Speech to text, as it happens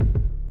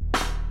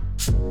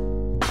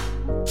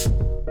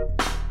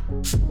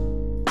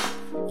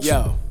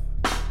Yo,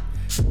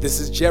 this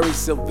is Jerry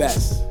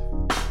Sylvester,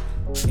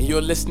 and you're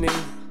listening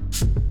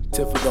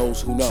to For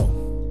Those Who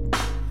Know.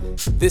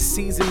 This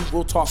season,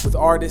 we'll talk with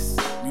artists,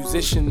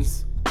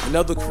 musicians, and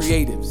other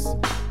creatives,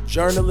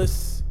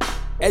 journalists,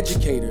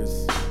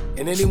 educators,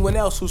 and anyone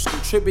else who's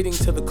contributing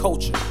to the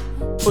culture,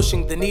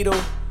 pushing the needle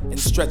and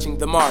stretching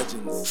the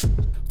margins.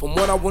 From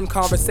one-on-one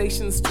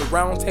conversations to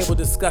roundtable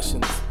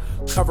discussions,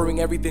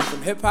 covering everything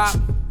from hip-hop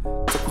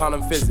to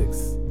quantum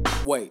physics.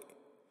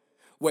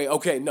 Wait,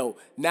 okay, no,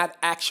 not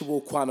actual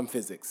quantum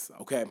physics,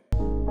 okay?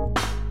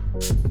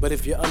 But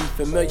if you're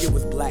unfamiliar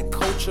with black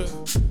culture,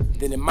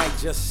 then it might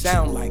just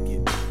sound like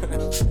it.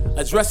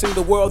 Addressing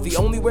the world the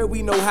only way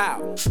we know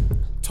how,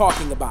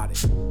 talking about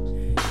it.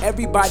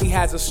 Everybody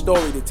has a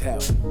story to tell.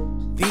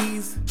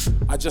 These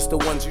are just the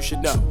ones you should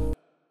know.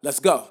 Let's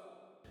go.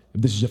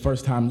 If this is your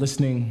first time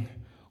listening,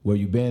 where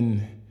you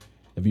been?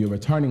 If you're a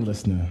returning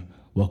listener,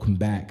 welcome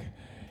back.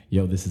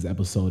 Yo, this is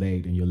episode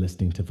 8, and you're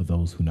listening to For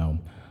Those Who Know.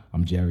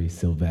 I'm Jerry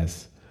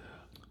Sylvester.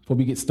 Before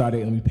we get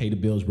started, let me pay the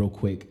bills real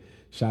quick.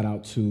 Shout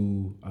out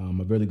to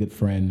a really good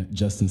friend,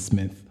 Justin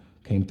Smith,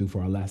 came through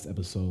for our last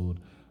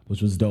episode,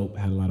 which was dope.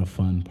 Had a lot of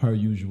fun, per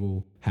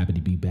usual. Happy to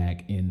be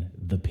back in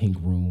the pink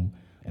room,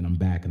 and I'm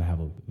back, and I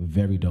have a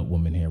very dope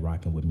woman here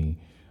rocking with me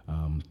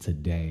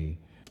today.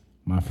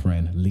 My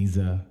friend,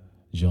 Lisa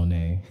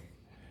Jonet.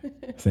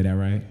 Say that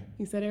right?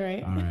 You said it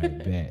right. All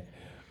right, bet.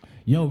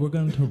 Yo, we're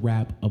going to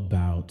rap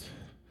about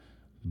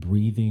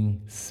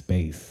breathing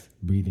spaces,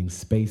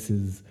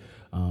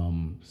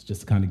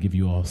 just to kind of give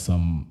you all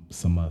some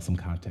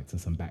context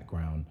and some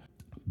background.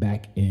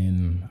 Back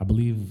in, I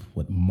believe,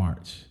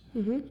 March?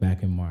 Mm-hmm.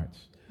 Back in March.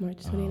 March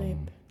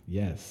 29th.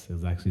 Yes, it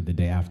was actually the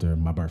day after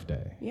my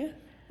birthday. Yeah.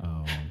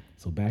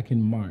 So back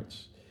in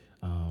March,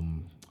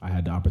 I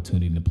had the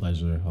opportunity and the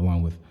pleasure,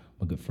 along with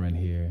my good friend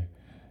here,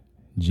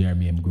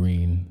 Jeremy M.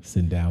 Green,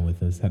 sitting down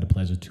with us. Had the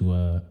pleasure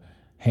to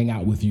hang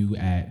out with you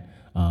at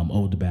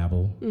Old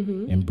Babel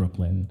in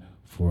Brooklyn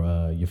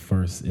for your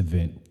first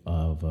event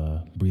of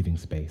Breathing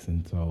Space.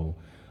 And so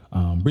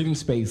Breathing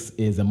Space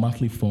is a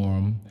monthly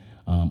forum,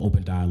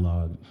 open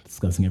dialogue,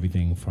 discussing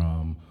everything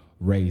from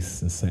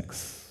race and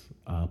sex,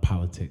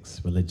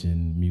 politics,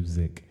 religion,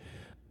 music.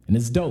 And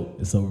it's dope.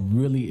 It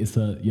really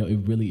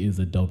is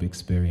a dope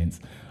experience.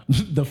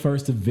 The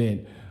first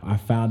event, I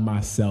found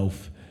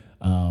myself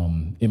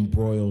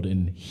embroiled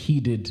in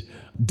heated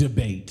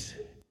debate.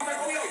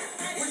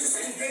 We're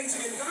just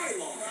engaging in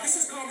dialogue. This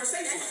is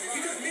conversation.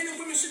 Because men and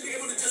women should be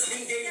able to just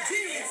engage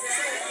in it.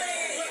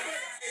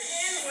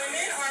 And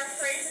women are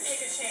afraid to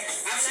take a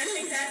chance.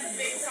 Absolutely. And I think that's a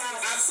big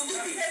problem.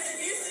 Absolutely. Because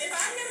if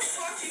I'm going to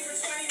talk to you for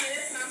 20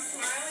 minutes and I'm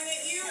smiling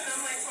at you and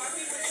I'm like, talk to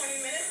you for 20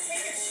 minutes,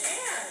 take a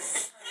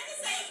chance. I can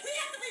say, we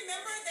have to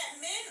remember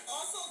that men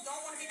also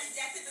don't want to be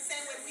rejected the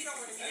same way we don't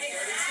want to be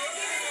rejected.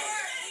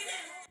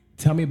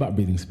 Tell me about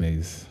Breathing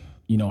Space.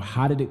 You know,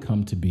 how did it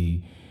come to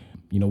be?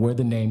 You know, where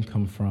the name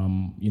come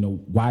from? You know,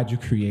 why'd you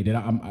create it?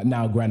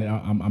 Now, granted,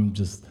 I'm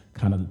just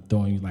kind of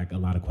throwing like a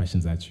lot of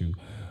questions at you.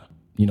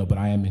 You know, but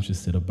I am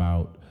interested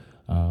about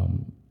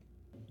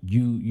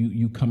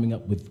you coming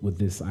up with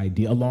this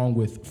idea, along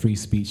with Free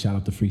Speech. Shout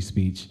out to Free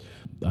Speech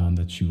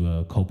that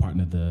you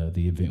co-partnered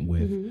the event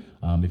with.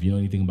 Mm-hmm. If you know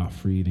anything about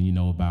Free, then you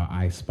know about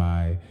I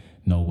Spy,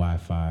 No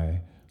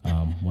Wi-Fi,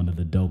 one of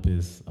the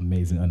dopest,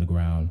 amazing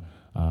underground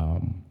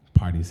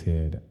parties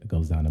here that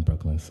goes down in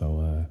Brooklyn.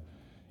 So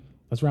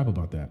let's rap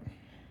about that.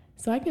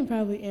 So I can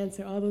probably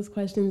answer all those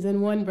questions in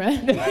one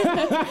breath.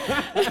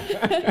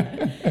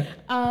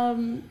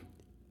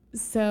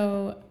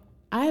 So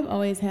I've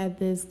always had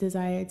this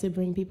desire to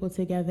bring people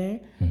together.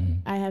 Mm-hmm.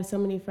 I have so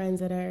many friends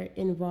that are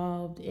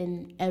involved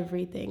in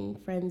everything.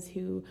 Friends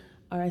who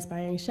are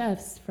aspiring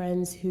chefs,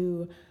 friends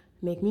who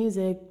make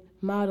music,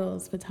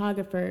 models,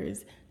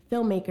 photographers,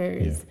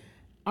 filmmakers,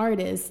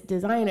 artists,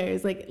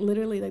 designers, like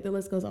literally like the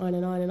list goes on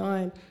and on and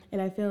on. And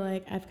I feel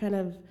like I've kind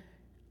of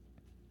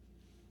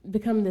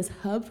become this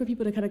hub for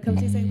people to kind of come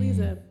to say,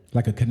 Lisa.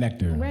 Like a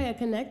connector. Right, a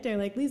connector.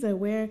 Like, Lisa,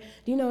 where, do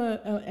you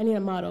know, I need a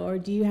model, or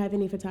do you have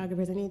any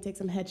photographers? I need to take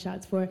some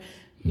headshots for,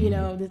 you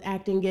know, this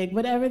acting gig,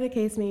 whatever the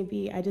case may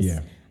be.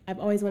 I've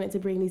always wanted to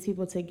bring these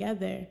people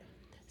together.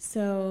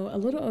 So a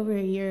little over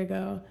a year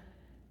ago,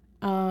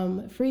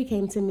 Free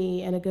came to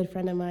me and a good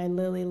friend of mine,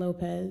 Lily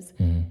Lopez,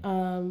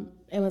 and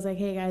was like,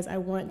 hey guys, I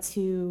want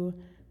to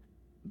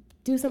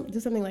do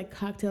something like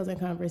cocktails and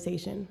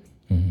conversation.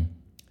 Mm-hmm.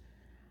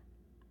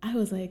 I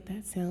was like,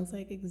 that sounds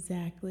like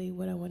exactly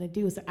what I want to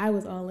do. So I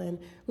was all in.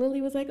 Lily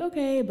was like,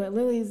 okay, but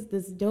Lily's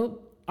this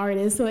dope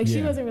artist, so like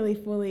she wasn't really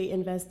fully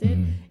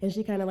invested, and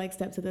she kind of like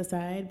stepped to the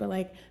side. But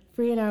like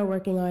Free and I were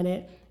working on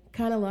it,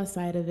 kind of lost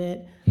sight of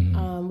it.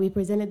 We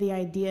presented the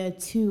idea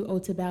to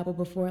Old Babel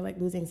before like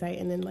losing sight,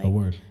 and then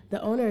like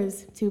the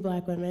owners, 2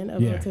 Black women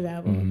of Old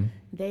Babel,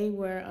 they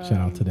were shout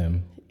out to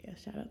them. Yeah,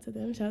 shout out to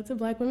them. Shout out to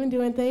Black women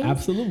doing things.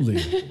 Absolutely.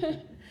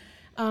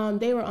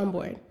 They were on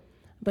board.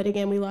 But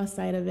again, we lost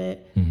sight of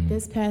it.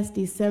 This past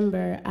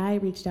December, I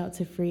reached out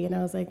to Free and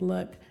I was like,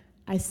 look,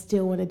 I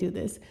still want to do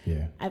this.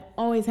 Yeah. I've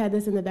always had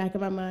this in the back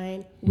of my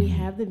mind. We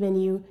have the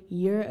venue.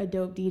 You're a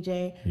dope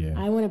DJ. Yeah.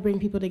 I want to bring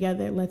people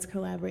together. Let's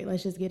collaborate.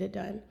 Let's just get it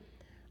done.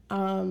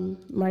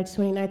 March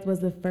 29th was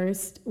the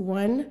first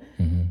one.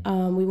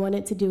 We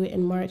wanted to do it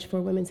in March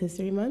for Women's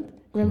History Month.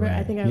 Remember,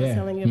 I think I was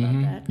telling you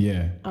about that.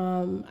 Yeah.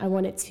 I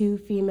wanted 2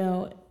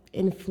 female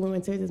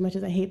influencers, as much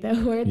as I hate that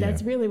word. Yeah.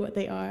 That's really what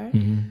they are.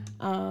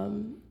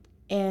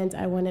 And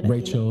I wanted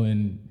Rachel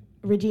and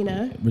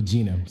Regina,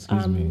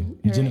 excuse me,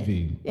 and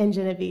Genevieve. And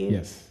Genevieve.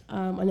 Yes.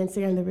 On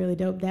Instagram, they're really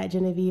dope. That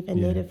Genevieve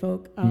and Native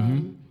Folk.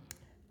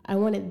 I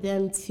wanted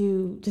them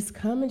to just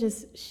come and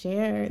just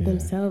share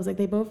themselves. Like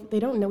they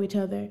don't know each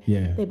other.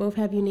 Yeah. They both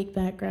have unique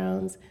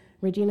backgrounds.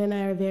 Regina and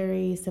I are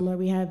very similar.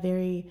 We have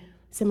very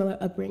similar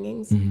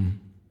upbringings.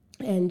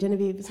 And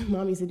Genevieve's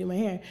mom used to do my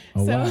hair.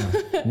 Oh,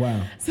 so,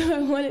 wow. So I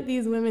wanted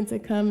these women to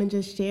come and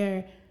just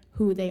share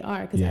who they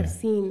are, because I've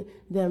seen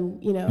them,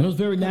 you know. And it was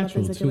very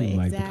natural too.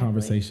 Like Exactly. the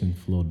conversation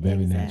flowed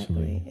very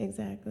naturally.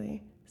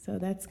 Exactly. So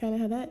that's kind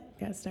of how that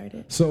got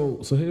started.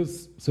 So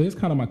here's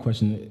kind of my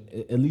question.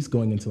 At least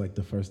going into like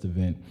the first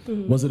event,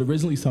 was it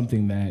originally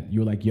something that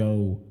you're like,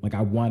 yo, like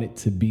I want it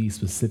to be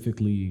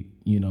specifically,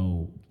 you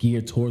know,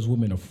 geared towards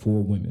women or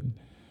for women?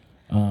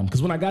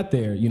 Because when I got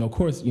there, you know, of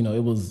course, you know,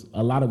 it was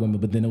a lot of women,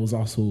 but then it was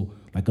also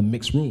like a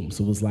mixed room.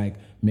 So it was like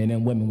men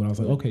and women. When I was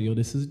like, okay, yo,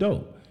 this is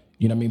dope.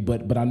 You know what I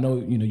mean? But I know,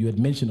 you know, you had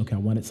mentioned, okay, I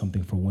wanted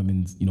something for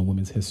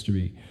women's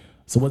history.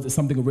 So was it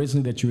something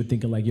originally that you were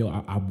thinking like, yo,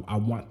 I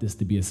want this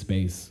to be a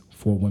space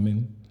for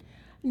women?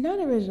 Not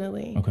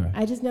originally. Okay.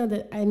 I just know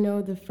that I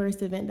know the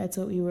first event, that's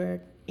what we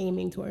were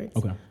aiming towards.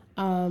 Okay.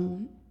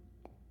 And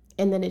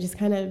then it just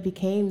kind of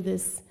became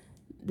this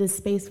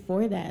space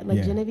for that.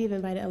 Like Genevieve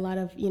invited a lot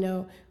of, you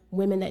know,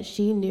 women that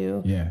she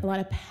knew, a lot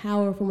of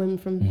powerful women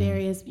from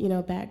various, you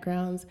know,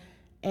 backgrounds.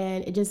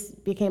 And it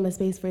just became a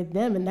space for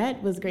them. And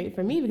that was great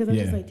for me because I was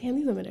just like, damn,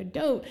 these women are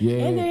dope.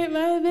 And they're at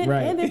my event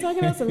and they're talking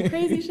about some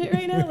crazy shit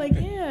right now. Like,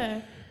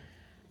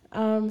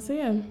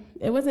 so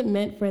it wasn't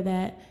meant for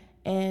that.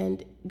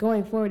 And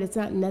going forward, it's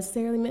not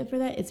necessarily meant for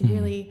that. It's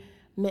really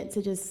meant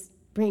to just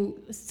bring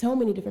so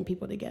many different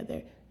people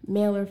together,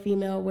 male or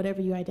female,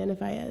 whatever you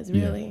identify as,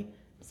 really.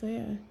 So,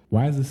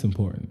 Why is this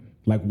important?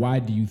 Like, why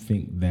do you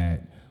think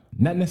that,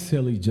 not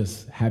necessarily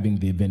just having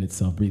the event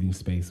itself, breathing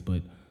space,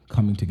 but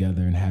coming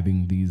together and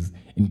having these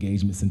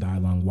engagements and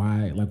dialogue,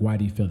 why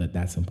do you feel that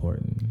that's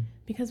important?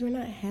 Because we're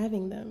not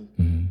having them.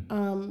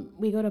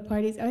 We go to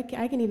parties.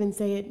 I can even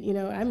say it, you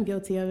know, I'm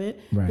guilty of it.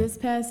 This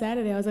past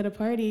Saturday, I was at a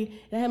party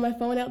and I had my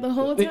phone out the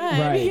whole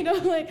time. You know,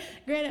 like,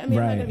 granted, I mean,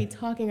 I'm not going to be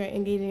talking or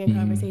engaging in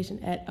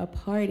conversation at a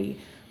party,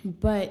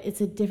 but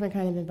it's a different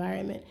kind of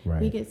environment.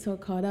 We get so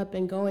caught up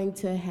in going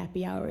to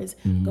happy hours,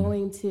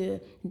 going to,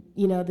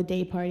 you know, the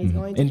day parties,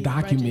 going to and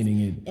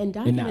documenting it,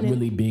 and not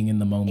really being in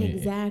the moment.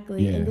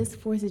 Exactly. And this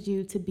forces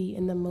you to be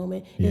in the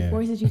moment. It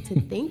forces you to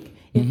think.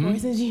 It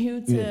forces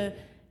you to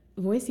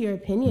voice your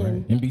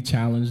opinion and be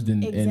challenged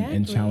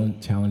and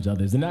challenge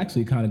others. And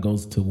actually, it kind of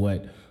goes to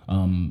what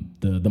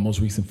the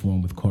most recent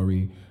forum with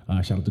Corey.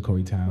 Shout out to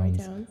Corey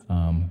Towns.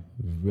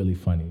 Really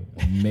funny,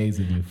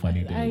 amazingly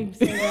funny dude. I'm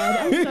so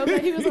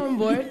glad he was on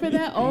board for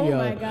that. Oh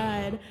my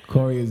God.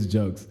 Corey is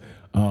jokes.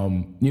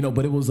 You know,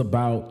 but it was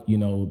about, you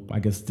know, I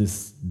guess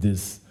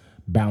this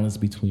balance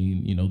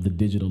between, you know, the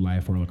digital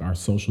life, or like our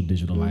social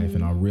digital life,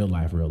 and our real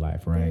life,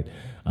 right?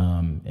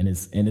 And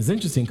it's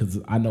interesting because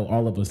I know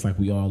all of us, like,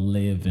 we all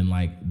live in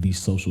like these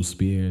social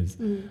spheres,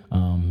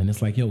 and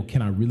it's like, yo,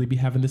 can I really be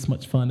having this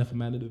much fun if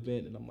I'm at an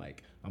event and I'm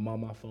like, I'm on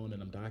my phone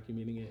and I'm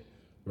documenting it,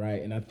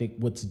 right? And I think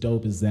what's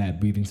dope is that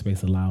breathing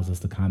space allows us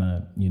to kind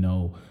of, you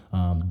know,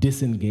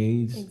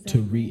 disengage to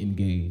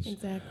re-engage,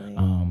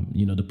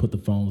 you know, to put the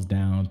phones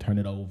down, turn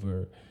it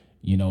over,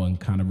 you know, and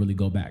kind of really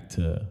go back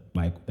to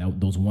like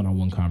those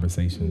one-on-one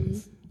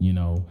conversations, you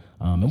know,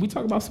 and we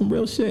talk about some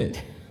real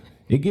shit.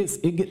 It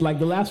get like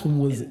the last one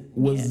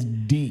was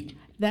deep.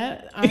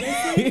 That,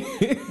 honestly,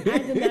 I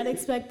did not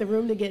expect the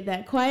room to get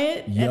that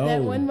quiet at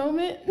that one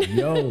moment.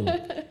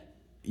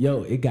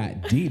 Yo, it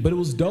got deep, but it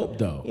was dope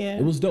though.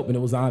 It was dope and it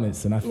was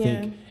honest, and I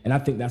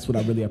think that's what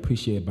I really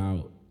appreciate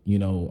about, you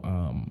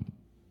know,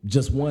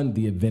 just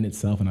the event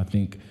itself, and I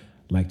think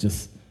like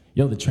just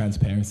the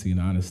transparency and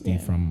honesty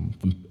from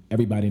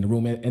everybody in the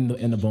room, and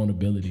the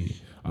vulnerability.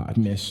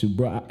 Man, shoot,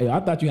 bro, I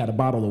thought you had a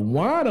bottle of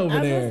wine over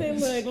there.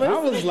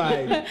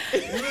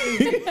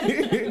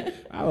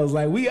 I was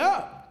like, we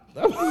up.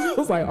 I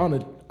was like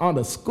on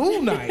a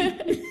school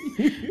night.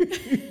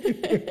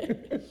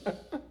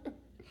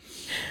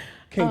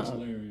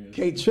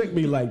 Can't trick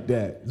me like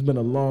that. It's been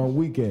a long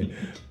weekend.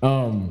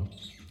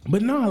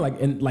 But no,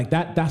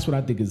 that's what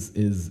I think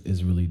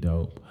is really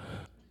dope.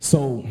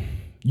 So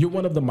you're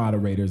one of the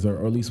moderators,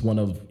 or at least one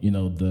of, you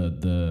know,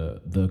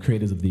 the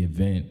creators of the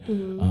event.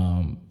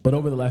 But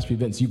over the last few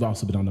events, you've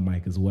also been on the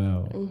mic as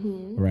well,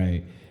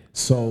 right?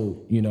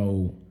 So, you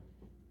know,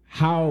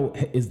 how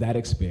is that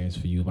experience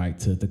for you? Like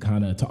to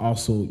kind of, to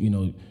also, you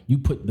know, you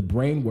put the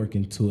brain work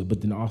into it,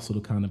 but then also to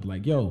kind of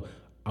like, yo,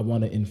 I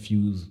want to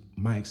infuse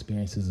my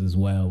experiences as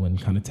well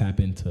and kind of tap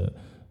into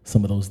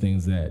some of those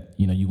things that,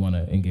 you know, you want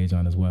to engage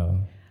on as well?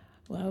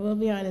 Well, I will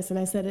be honest, and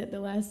I said it at the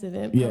last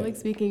event, Yeah. public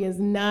speaking is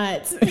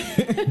not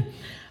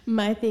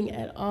my thing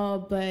at all,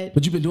 but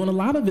you've been doing a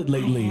lot of it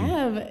lately. I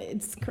have.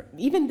 It's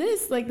even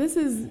this, like, this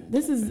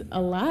is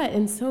a lot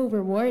and so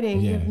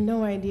rewarding. You Yeah. have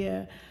no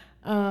idea.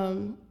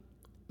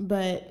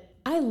 But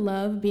I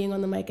love being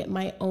on the mic at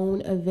my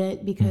own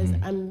event because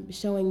I'm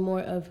showing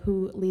more of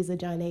who Lisa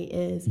Janae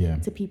is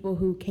to people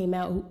who came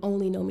out who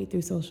only know me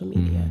through social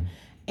media.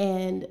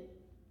 And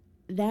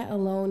that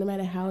alone, no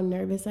matter how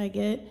nervous I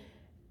get,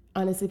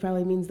 honestly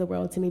probably means the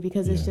world to me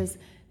because it's just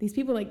these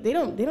people, like, they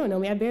don't know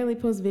me. I barely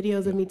post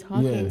videos of me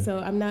talking, so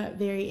I'm not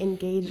very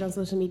engaged on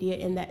social media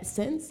in that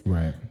sense.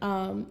 Right.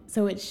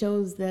 So it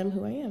shows them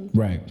who I am.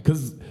 Right.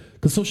 Because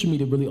social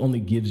media really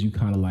only gives you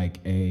kind of like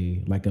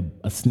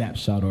a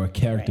snapshot or a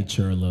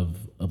caricature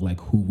of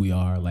like who we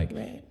are, like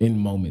in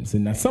moments.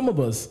 And now some of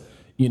us,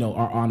 you know,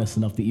 are honest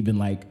enough to even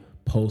like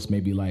post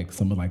maybe like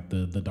some of like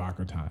the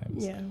darker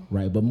times. Yeah.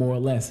 Right. But more or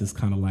less it's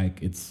kind of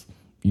like it's,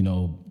 you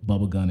know,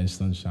 bubblegum and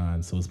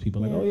sunshine. So it's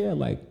people like, oh yeah,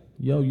 like,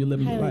 yo, you're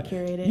living your life.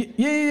 Curated.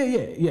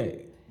 Yeah,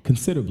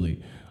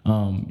 considerably.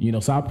 You know,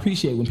 so I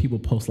appreciate when people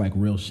post like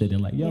real shit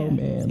and like, yo,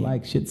 man,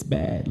 like shit's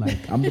bad. Like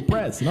I'm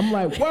depressed. And I'm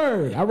like,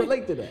 word, I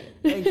relate to that.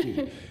 Thank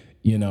you.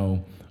 You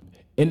know,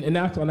 and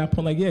on that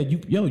point, like, yeah,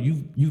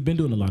 you've been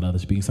doing a lot of other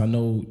speaking. So I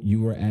know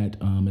you were at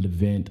an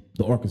event,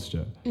 the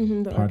orchestra,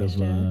 part of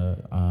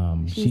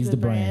She's the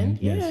Brand.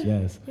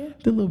 Yes. Yeah.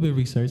 Did a little bit of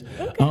research.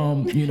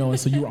 Okay. You know, and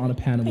so you were on a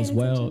panel as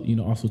well, you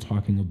know, also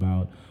talking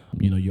about,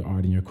 you know, your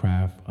art and your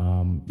craft.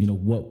 You know,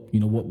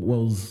 what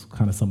was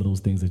kind of some of those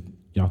things that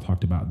y'all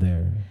talked about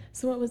there?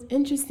 So what was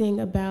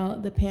interesting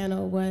about the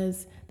panel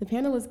was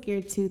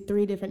geared to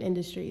 3 different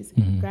industries: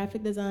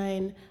 graphic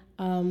design,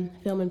 film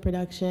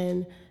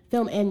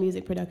and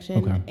music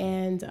production,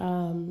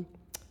 and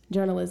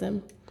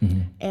journalism.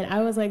 And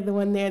I was like the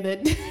one there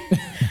that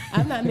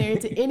I'm not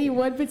married to any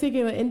one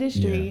particular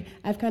industry.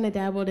 Yeah. I've kind of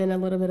dabbled in a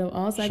little bit of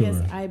all. So I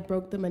guess I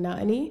broke the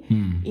monotony,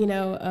 you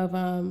know, of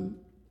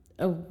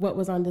what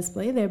was on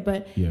display there.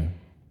 But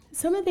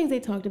some of the things they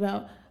talked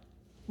about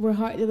were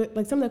hard.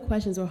 Like some of the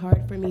questions were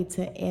hard for me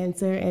to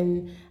answer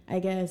and I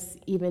guess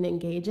even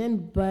engage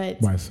in. But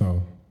why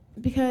so?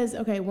 Because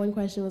one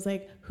question was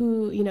like,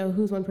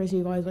 who's one person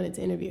you've always wanted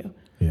to interview?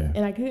 Yeah.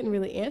 And I couldn't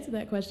really answer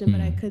that question, but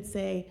I could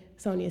say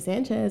Sonia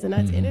Sanchez, and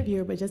not to interview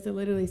her, but just to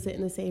literally sit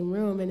in the same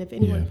room. And if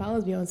anyone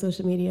follows me on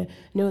social media,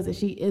 knows that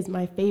she is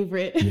my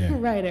favorite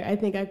writer. I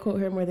think I quote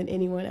her more than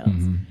anyone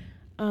else.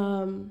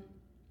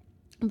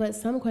 But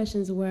some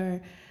questions were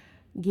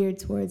geared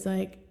towards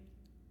like,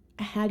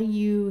 how do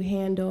you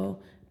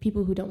handle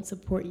people who don't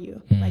support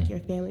you, like your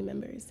family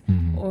members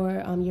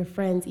or your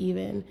friends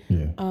even?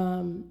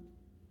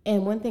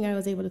 And one thing I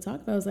was able to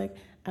talk about was like,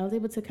 I was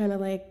able to kind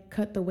of like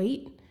cut the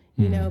weight,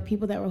 you know,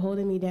 people that were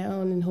holding me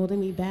down and holding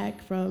me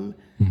back from,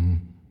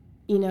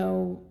 you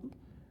know,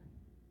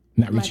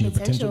 not reaching your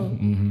potential.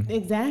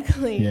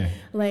 Exactly. Yeah.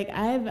 Like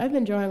I've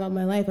been drawing all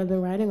my life. I've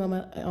been writing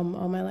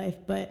all my life,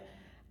 but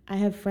I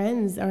have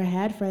friends or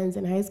had friends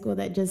in high school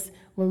that just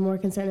were more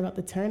concerned about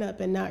the turn up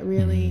and not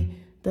really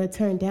the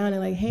turn down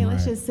and like, hey,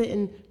 let's just sit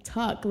and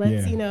talk.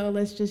 Let's, you know,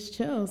 let's just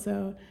chill.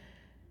 So,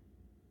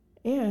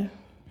 yeah.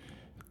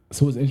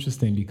 So it's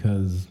interesting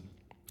because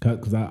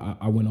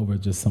I went over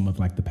just some of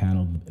like the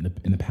panel and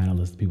the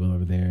panelists, people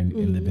over there and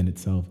in the event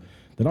itself.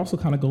 That also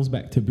kind of goes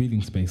back to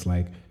breathing space,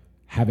 like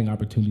having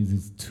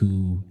opportunities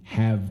to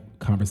have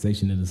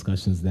conversation and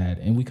discussions that,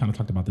 and we kind of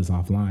talked about this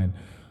offline,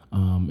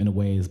 in a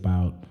way is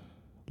about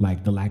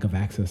like the lack of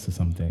access to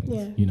some things.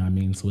 Yeah. You know what I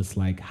mean? So it's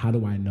like, how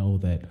do I know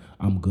that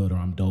I'm good or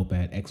I'm dope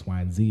at X, Y,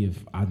 and Z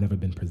if I've never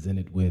been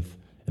presented with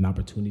an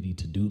opportunity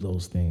to do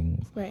those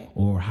things? Right.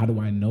 Or how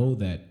do I know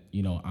that,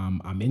 you know,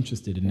 I'm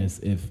interested in this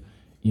if,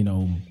 you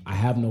know, I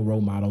have no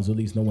role models, or at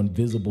least no one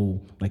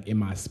visible like in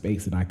my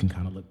space that I can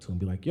kind of look to and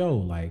be like, yo,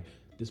 like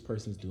this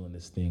person's doing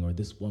this thing or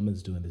this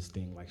woman's doing this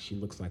thing. Like she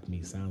looks like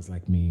me, sounds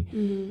like me.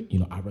 You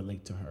know, I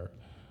relate to her.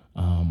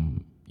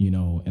 You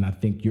know, and I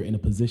think you're in a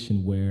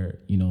position where,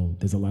 you know,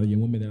 there's a lot of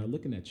young women that are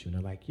looking at you and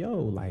they're like, yo,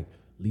 like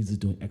Lisa's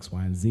doing X,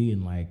 Y, and Z,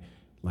 and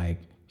like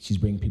she's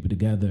bringing people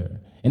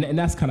together. And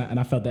that's kind of, and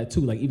I felt that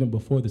too. Like even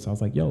before this, I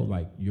was like, yo,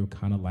 like you're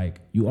kind of like,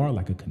 you are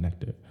like a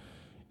connector,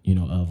 you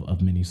know,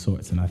 of many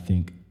sorts. And I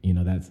think, you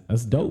know,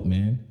 that's dope,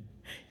 man.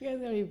 You guys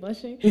gonna be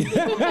blushing?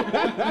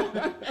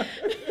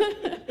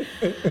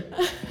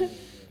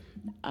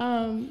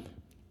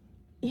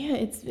 Yeah,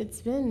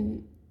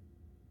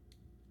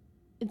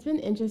 it's been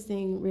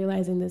interesting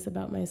realizing this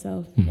about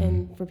myself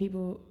and for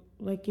people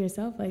like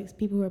yourself, like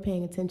people who are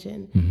paying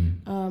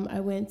attention. I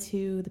went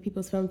to the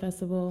People's Film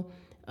Festival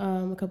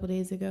a couple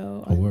days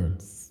ago on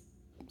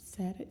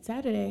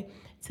Saturday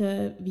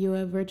to view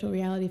a virtual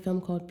reality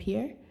film called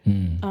Peer.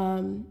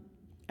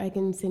 I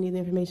can send you the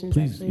information. It's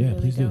actually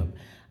really dope.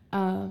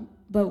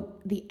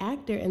 But the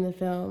actor in the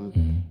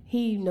film,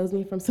 he knows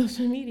me from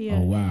social media.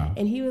 Oh, wow.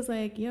 And he was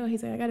like,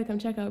 he's like, I got to come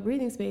check out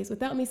Breathing Space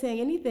without me saying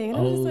anything. And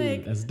I was just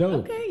like, that's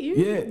dope. Okay,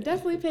 you're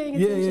definitely paying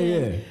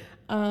attention.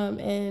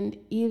 And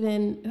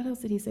even, what else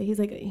did he say? He's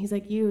like,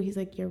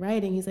 you're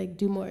writing. He's like,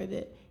 do more of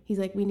it. He's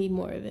like, we need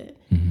more of it.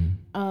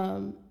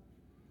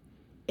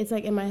 It's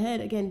like in my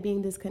head, again,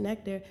 being this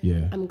connector,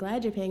 I'm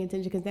glad you're paying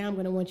attention because now I'm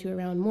going to want you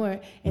around more.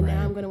 And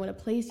now I'm going to want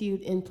to place you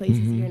in places.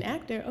 You're an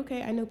actor.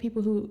 Okay, I know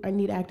people who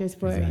need actors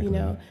for,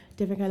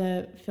 different kind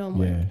of film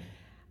work.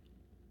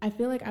 I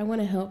feel like I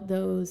want to help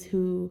those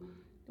who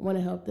want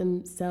to help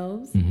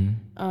themselves.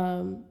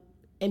 And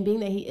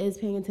being that he is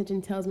paying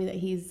attention tells me that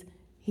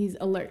he's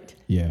alert.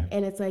 Yeah.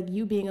 And it's like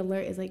you being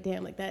alert is like,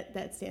 damn, like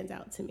that stands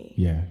out to me.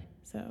 Yeah.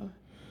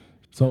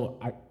 So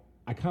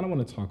I kind of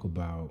want to talk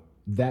about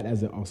that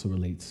as it also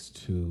relates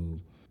to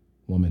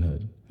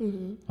womanhood.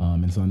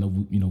 And so I know,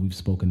 we've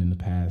spoken in the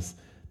past.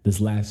 This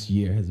last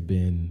year has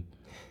been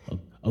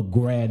a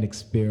grand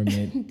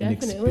experiment and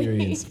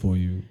experience for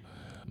you.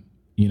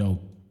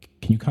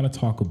 Can you kind of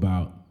talk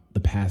about the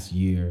past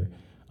year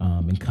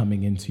and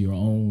coming into your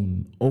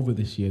own over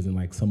this years and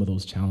like some of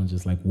those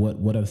challenges? Like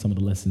what are some of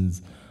the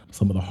lessons,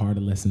 some of the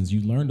harder lessons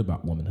you learned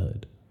about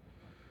womanhood?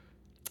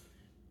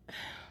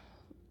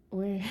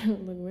 Where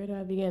do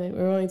I begin?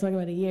 We're only talking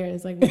about a year.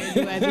 It's like, where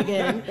do I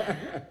begin?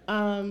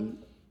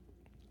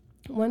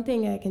 One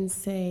thing I can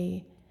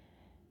say,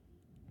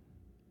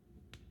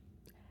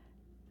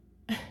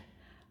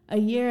 a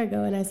year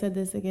ago, and I said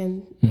this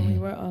again when we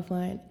were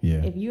offline,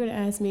 if you were to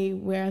ask me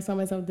where I saw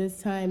myself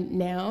this time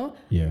now,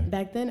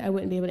 back then, I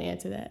wouldn't be able to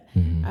answer that.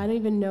 I don't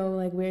even know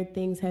like where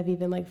things have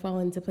even like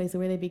fallen into place or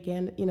where they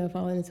began,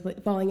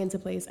 falling into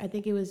place. I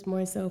think it was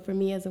more so for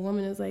me as a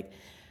woman, it was like,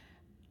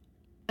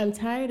 I'm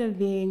tired of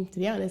being, to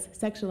be honest,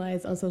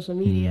 sexualized on social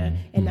media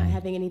and not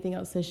having anything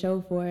else to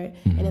show for it.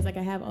 And it's like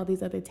I have all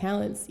these other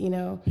talents,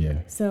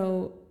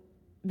 So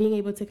being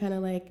able to kind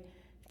of like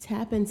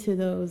tap into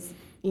those,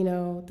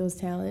 those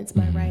talents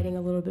by writing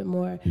a little bit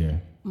more,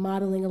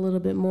 modeling a little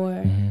bit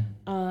more,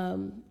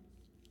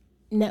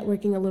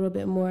 networking a little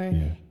bit more.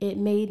 It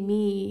made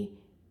me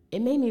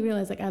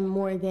realize like I'm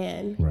more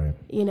than,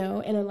 and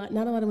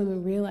not a lot of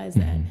women realize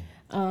that.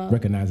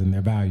 Recognizing their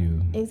value.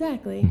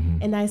 Exactly.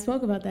 And I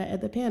spoke about that at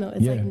the panel.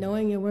 It's like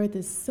knowing your worth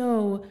is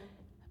so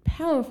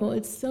powerful.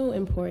 It's so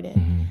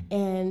important.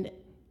 And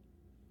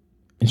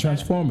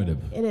transformative.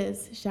 It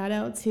is. Shout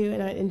out to,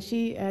 I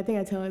think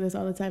I tell her this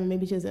all the time, and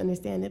maybe she doesn't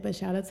understand it, but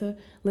shout out to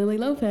Lily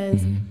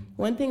Lopez.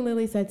 One thing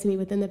Lily said to me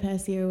within the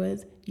past year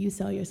was, you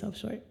sell yourself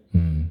short.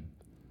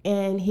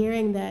 And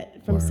hearing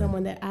that from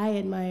someone that I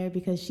admire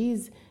because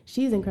she's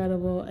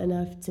incredible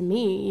enough to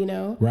me,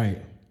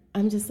 Right.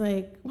 I'm just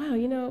like, wow,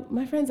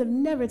 my friends have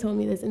never told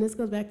me this. And this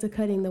goes back to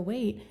cutting the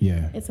weight.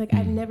 Yeah. It's like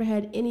I've never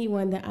had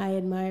anyone that I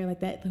admire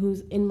like that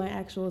who's in my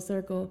actual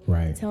circle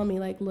tell me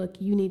like, look,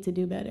 you need to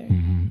do better.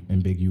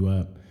 And big you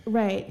up.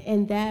 Right.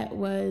 And that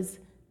was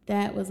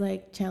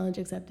like challenge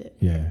accepted.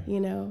 Yeah.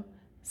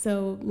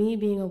 So me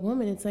being a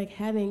woman, it's like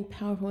having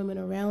powerful women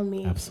around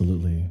me.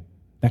 Absolutely.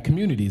 That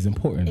community is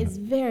important. It's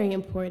very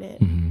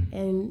important.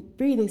 And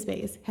breathing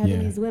space, having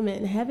these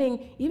women,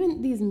 having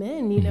even these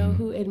men,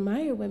 who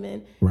admire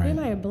women, who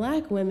admire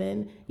Black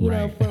women,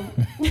 know, from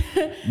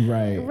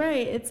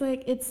right. It's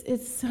like it's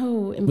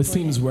so important. But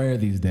seems rare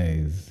these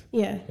days.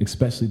 Yeah.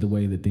 Especially the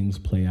way that things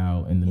play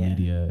out in the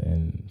media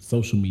and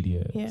social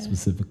media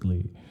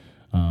specifically.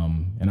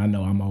 And I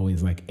know I'm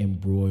always like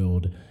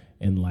embroiled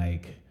in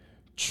like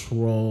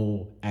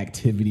troll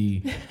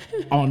activity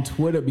on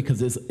Twitter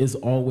because it's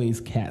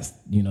always cats,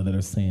 that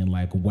are saying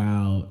like,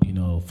 wow,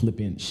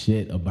 flippant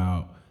shit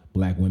about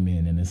Black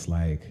women. And it's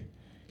like,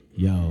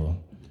 yo,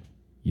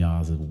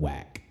 y'all's is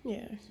whack.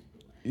 Yeah.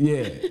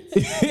 Yeah.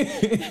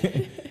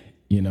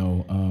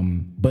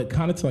 But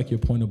kind of to like your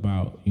point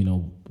about,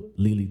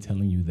 Lily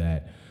telling you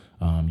that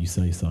you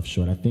sell yourself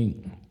short. I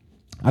think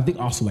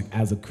also like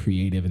as a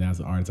creative and as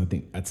an artist, I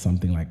think that's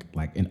something like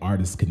an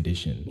artist's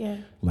condition. Yeah.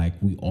 Like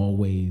we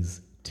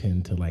always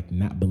tend to like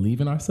not believe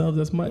in ourselves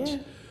as much. Yeah.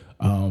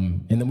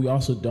 And then we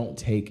also don't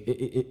take,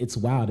 it's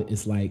wild.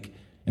 It's like,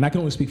 and I can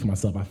only speak for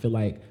myself. I feel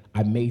like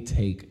I may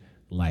take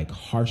like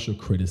harsher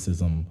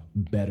criticism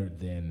better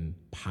than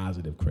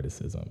positive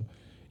criticism.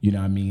 You know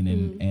what I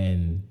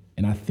mean?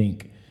 And I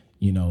think,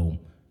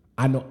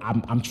 I know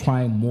I'm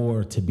trying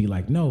more to be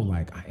like, no,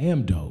 like I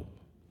am dope.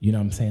 You know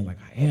what I'm saying? Like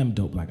I am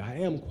dope. Like I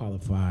am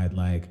qualified.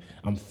 Like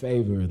I'm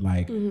favored.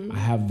 Like I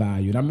have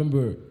value. And I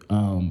remember it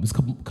was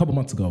a couple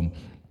months ago,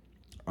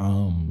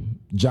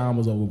 John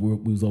was over.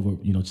 We was over,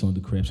 chilling at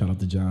the crib. Shout out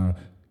to John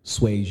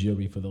Sway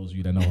Jury for those of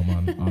you that know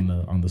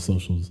him on the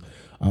socials.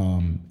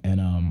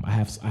 I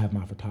have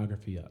my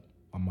photography up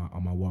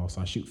on my wall,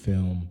 so I shoot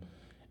film,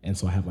 and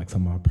so I have like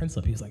some of my prints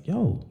up. He's like,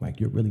 "Yo,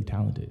 like you're really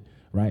talented,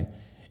 right?"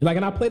 Like,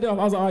 and I played it off.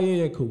 I was like, "Oh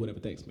yeah, cool, whatever,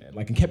 thanks, man."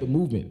 Like, and kept it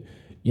moving.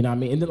 You know what I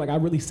mean? And then like I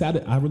really sat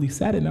it,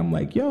 and I'm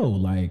like, "Yo,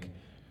 like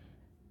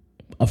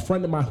a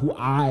friend of mine who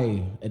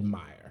I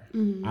admire."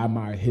 I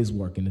admire his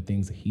work and the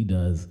things that he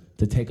does,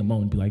 to take a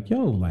moment and be like,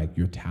 yo, like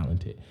you're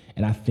talented.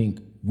 And I think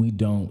we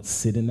don't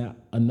sit in that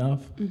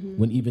enough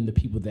when even the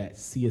people that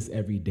see us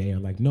every day are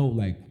like, no,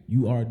 like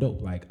you are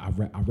dope. Like I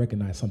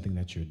recognize something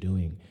that you're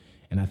doing.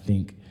 And I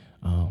think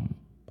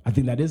I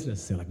think that is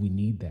necessary. Like, we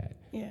need that.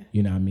 Yeah.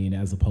 You know what I mean?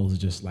 As opposed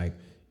to just like,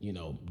 you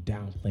know,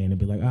 downplaying and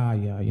be like,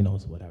 yeah, you know,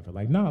 it's whatever.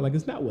 Like, no, like,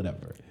 it's not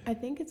whatever. I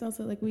think it's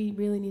also like we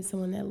really need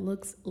someone that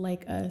looks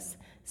like us.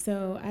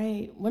 So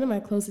one of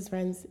my closest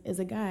friends is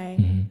a guy.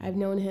 Mm-hmm. I've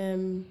known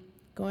him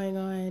going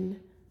on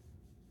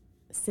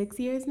 6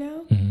 years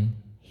now. Mm-hmm.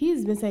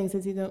 He's been saying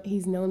since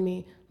he's known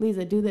me,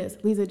 Lisa, do this,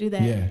 Lisa, do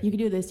that. Yeah. You can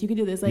do this, you can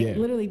do this. Like,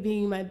 literally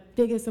being my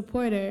biggest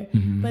supporter.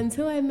 Mm-hmm. But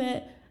until I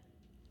met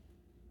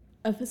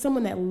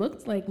someone that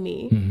looked like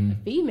me, Mm-hmm. a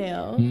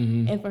female,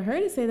 Mm-hmm. and for her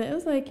to say that, it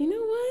was like, you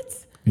know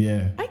what?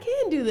 Yeah. I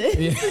can do this.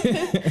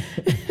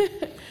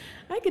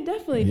 I could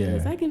definitely do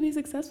this. Yeah. I can be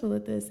successful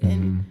at this. Mm-hmm.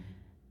 And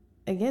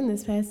again,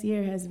 this past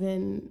year has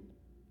been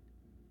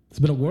It's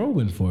been a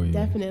whirlwind for you.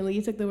 definitely,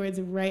 you took the words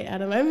right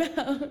out of my mouth.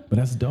 But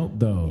that's dope,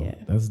 though. Yeah.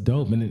 That's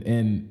dope.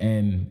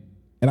 And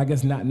I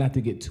guess not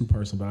to get too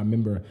personal, but I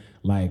remember,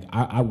 like,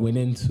 I went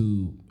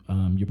into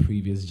your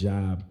previous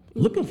job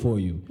looking for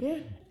you. Yeah.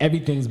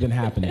 Everything's been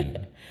happening.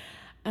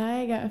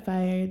 I got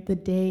fired the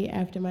day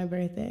after my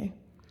birthday.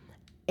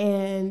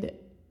 And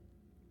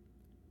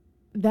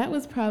that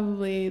was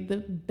probably the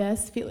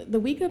best feeling. The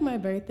week of my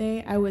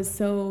birthday, I was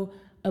so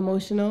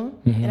emotional,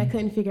 and I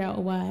couldn't figure out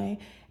why.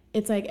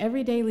 It's like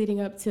every day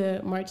leading up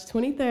to March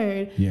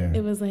 23rd, Yeah.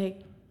 it was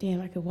like,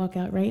 damn, I could walk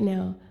out right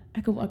now.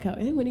 I could walk out.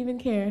 They wouldn't even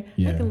care.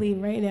 Yeah. I could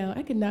leave right now.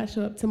 I could not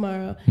show up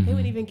tomorrow. They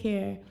wouldn't even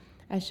care.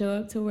 I show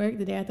up to work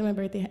the day after my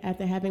birthday,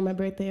 after having my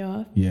birthday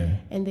off. Yeah.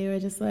 And they were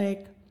just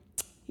like,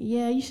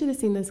 yeah, you should have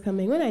seen this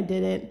coming. When I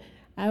didn't,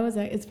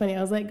 it's funny,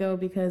 I was let go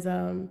because,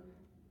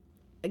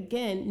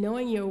 again,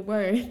 knowing your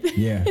worth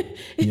Yeah.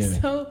 is Yeah.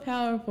 so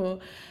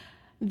powerful.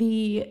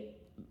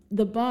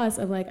 The boss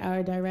of like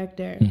our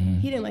director,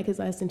 he didn't like his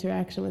last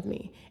interaction with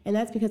me. And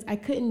that's because I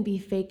couldn't be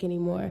fake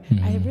anymore.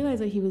 I had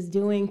realized what he was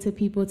doing to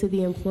people, to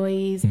the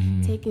employees,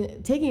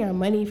 taking our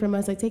money from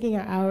us, like taking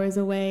our hours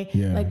away,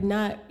 Yeah. like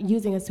not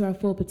using us to our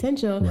full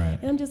potential. Right.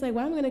 And I'm just like,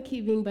 why am I gonna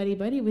keep being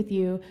buddy with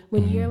you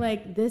when you're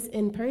like this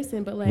in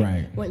person, but like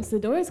Right. once the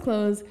doors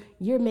close,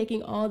 you're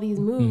making all these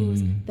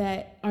moves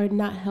that are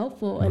not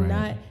helpful and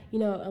Right.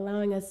 not,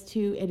 allowing us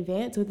to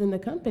advance within the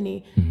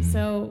company.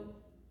 So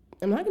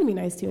I'm not going to be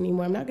nice to you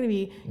anymore. I'm not going to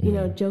be,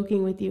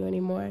 joking with you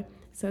anymore.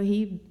 So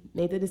he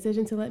made the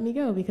decision to let me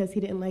go because he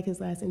didn't like his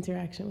last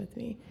interaction with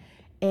me.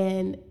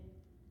 And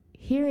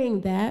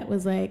hearing that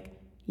was like,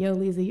 yo,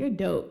 Lisa, you're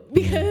dope.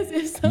 Because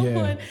if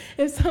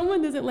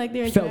someone doesn't like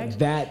their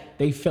interaction.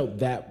 They felt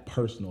that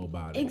personal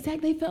about it.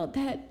 Exactly. They felt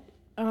that.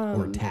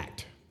 Or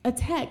attacked.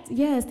 Attacked.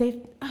 Yes.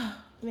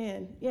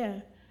 Man.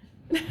 Yeah.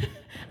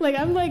 Like,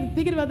 I'm like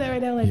thinking about that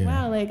right now. Like,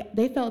 wow, like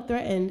they felt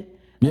threatened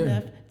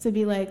enough to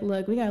be like,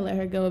 look, we gotta let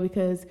her go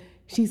because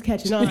she's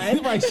catching on.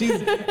 Like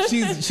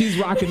she's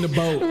rocking the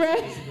boat.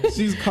 Right.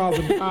 She's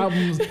causing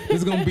problems.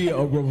 There's gonna be a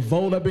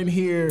revolt up in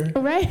here.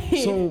 Right.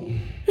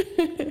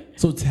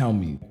 So tell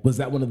me, was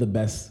that one of the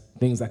best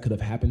things that could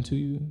have happened to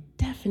you?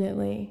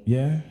 Definitely.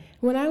 Yeah.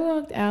 When I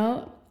walked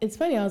out, it's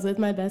funny, I was with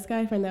my best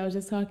guy friend that I was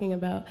just talking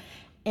about,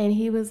 and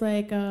he was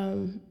like,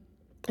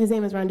 his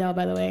name is Rondell,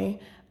 by the way,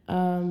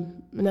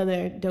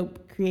 another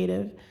dope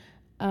creative.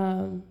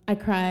 I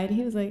cried.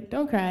 He was like,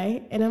 "Don't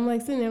cry," and I'm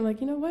like sitting there, I'm like,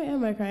 why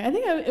am I crying? I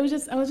think I was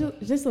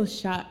just so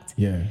shocked.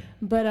 Yeah.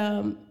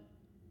 But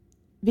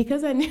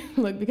because I knew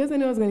I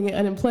was going to get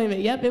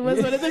unemployment. Yep, it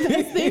was one of the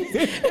best things.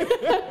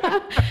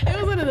 It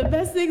was one of the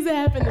best things that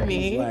happened to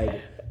me. Like,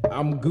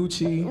 I'm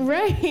Gucci.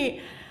 Right.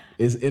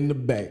 It's in the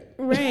bank.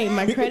 Right.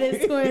 My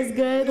credit score is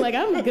good. Like,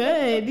 I'm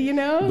good.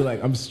 But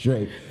like, I'm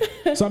straight.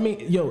 So I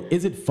mean,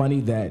 is it funny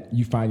that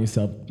you find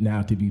yourself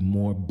now to be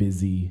more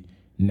busy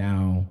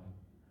now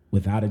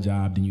without a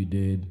job than you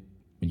did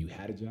when you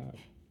had a job?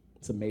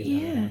 It's amazing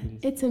how that happens.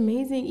 It's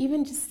amazing.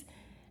 Even just,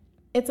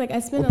 it's like I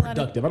spend Or a lot of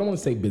productive. I don't want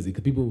to say busy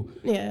because people.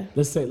 Yeah.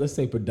 Let's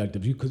say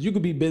productive because you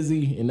could be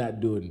busy and not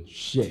doing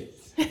shit.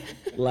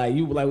 like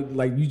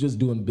you just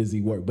doing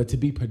busy work, but to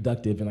be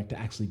productive and like to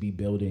actually be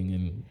building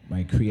and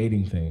like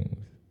creating things.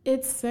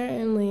 It's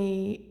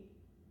certainly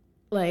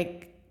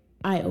like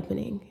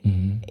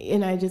eye-opening,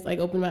 and I just like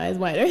opened my eyes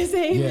wider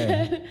saying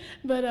that.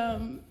 But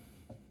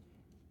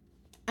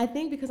I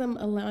think because I'm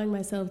allowing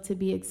myself to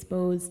be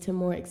exposed to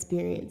more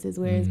experiences,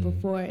 whereas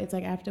before it's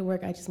like after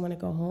work I just want to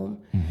go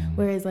home.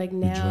 Whereas like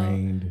now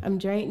I'm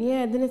drained.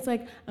 Yeah, then it's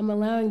like I'm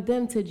allowing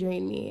them to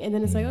drain me, and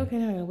then it's like okay,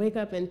 now I gotta wake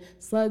up and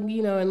slug,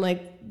 and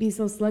like be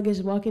so sluggish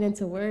walking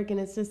into work, and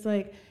it's just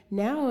like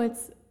now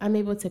I'm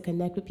able to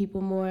connect with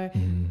people more.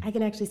 I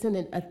can actually send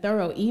a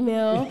thorough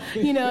email.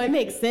 It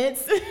makes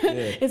sense.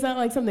 It's not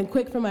like something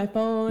quick from my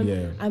phone.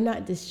 Yeah. I'm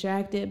not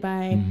distracted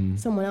by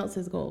someone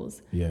else's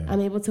goals. Yeah. I'm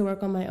able to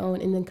work on my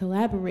own and then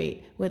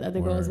collaborate with other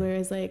goals.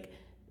 Whereas like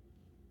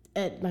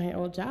at my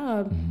old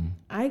job,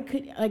 I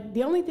could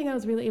the only thing I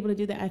was really able to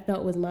do that I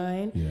felt was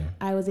mine. Yeah.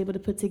 I was able to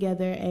put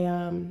together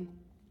an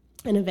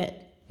event.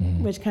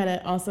 Which kind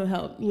of also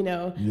helped,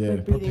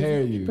 with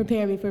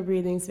prepare me for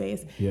breathing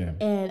space. Yeah.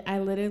 And I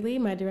literally,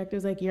 my director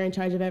was like, "You're in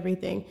charge of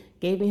everything."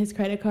 Gave me his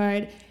credit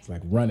card. It's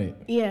like, run it.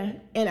 Yeah.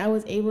 And I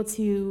was able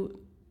to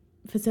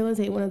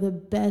facilitate one of the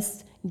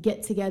best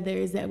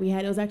get-togethers that we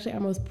had. It was actually our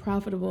most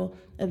profitable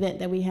event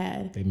that we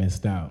had. They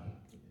missed out.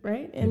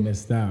 Right? They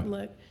missed out.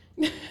 Look.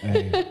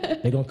 Hey,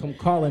 they gonna come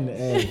calling.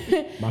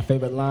 Hey, my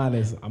favorite line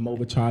is, I'm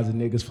overcharging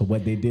niggas for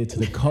what they did to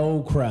the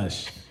Cold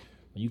Crush.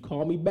 When you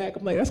call me back,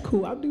 I'm like, that's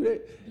cool, I'll do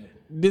that.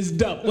 This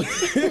double.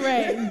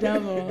 Right,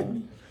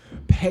 double.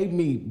 Pay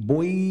me,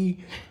 boy.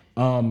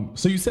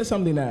 So you said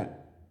something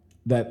that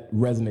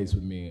resonates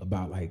with me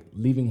about like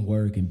leaving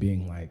work and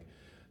being like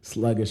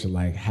sluggish or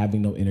like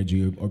having no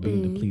energy or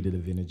being depleted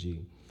of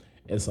energy.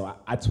 And so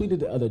I tweeted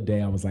the other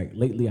day, I was like,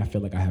 lately I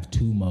feel like I have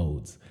two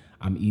modes.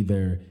 I'm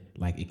either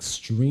like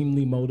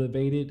extremely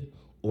motivated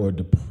or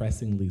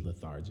depressingly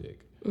lethargic,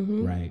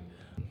 right?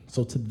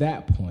 So to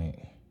that point,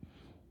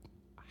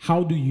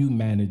 how do you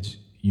manage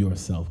your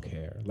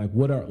self-care? Like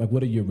what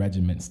are your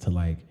regimens to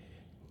like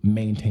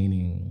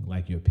maintaining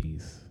like your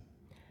peace?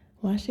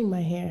 Washing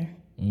my hair.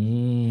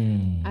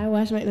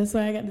 That's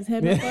why I got this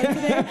head before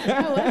today.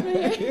 I wash my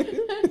hair.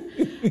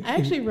 I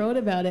actually wrote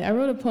about it. I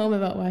wrote a poem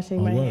about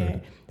washing my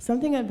hair.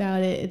 Something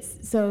about it,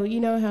 it's, so you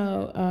know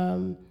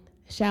how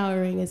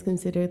showering is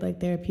considered like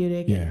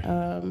therapeutic,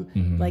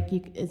 like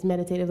it's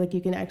meditative, like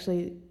you can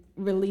actually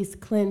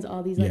cleanse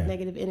all these like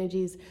negative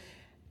energies.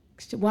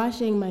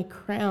 Washing my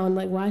crown,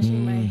 like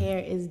washing my hair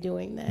is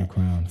doing that. Your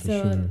crown, for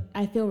so sure.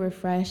 I feel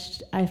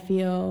refreshed. I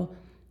feel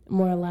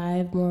more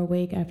alive, more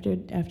awake after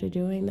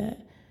doing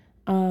that.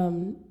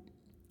 And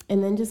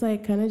then just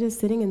like kind of just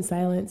sitting in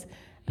silence.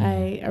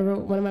 I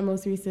wrote one of my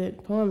most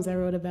recent poems I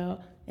wrote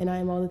about, and I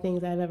am all the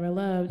things I've ever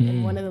loved.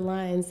 And one of the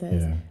lines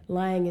says,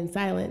 lying in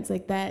silence.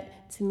 Like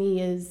that to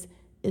me is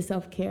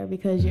self-care,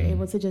 because you're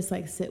able to just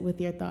like sit with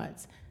your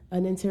thoughts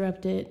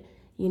uninterrupted.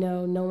 You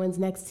know, no one's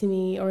next to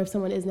me, or if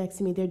someone is next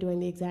to me, they're doing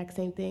the exact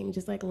same thing,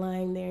 just like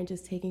lying there and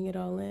just taking it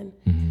all in.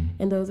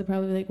 And those are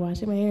probably like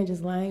washing my hair and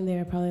just lying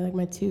there are probably like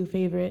my two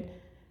favorite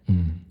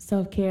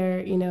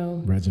self-care,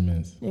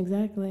 regimens.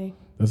 Exactly.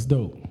 That's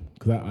dope.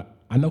 Because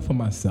I know for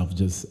myself,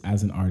 just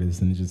as an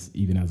artist and just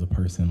even as a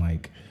person,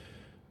 like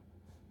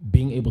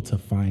being able to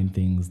find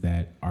things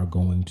that are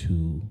going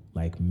to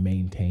like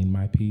maintain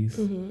my peace,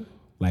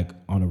 like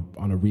on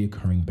a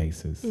reoccurring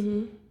basis,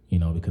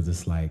 because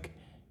it's like,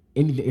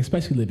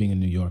 especially living in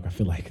New York, I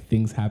feel like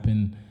things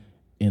happen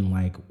in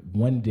like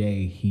one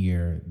day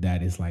here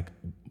that is like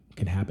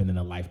can happen in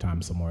a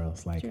lifetime somewhere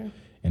else. Like,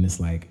 and it's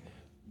like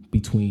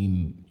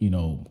between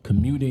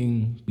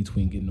commuting,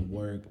 between getting to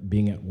work,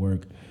 being at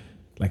work,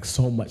 like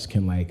so much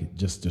can like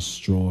just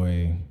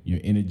destroy your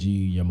energy,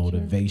 your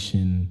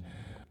motivation.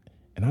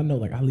 And I know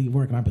like I leave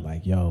work and I be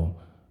like, yo,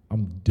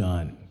 I'm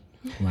done.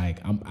 Like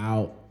I'm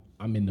out.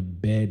 I'm in the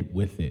bed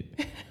with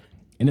it.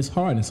 And it's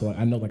hard. And so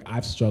I know like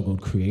I've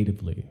struggled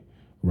creatively,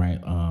 right?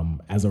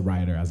 As a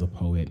writer, as a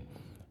poet.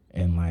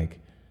 And like,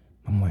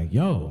 I'm like,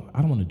 yo,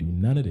 I don't want to do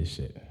none of this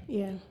shit.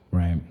 Yeah.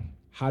 Right?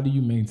 How do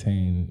you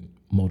maintain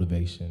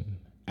motivation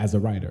as a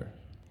writer?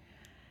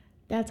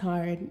 That's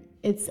hard.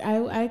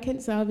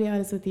 I'll be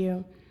honest with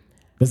you.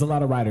 There's a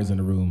lot of writers in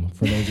the room.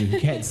 For those of you who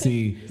can't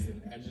see.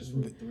 I just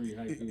wrote 3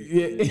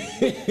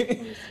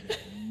 haikus.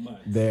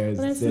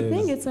 That's the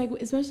thing. It's like,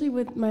 especially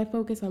with my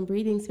focus on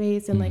breathing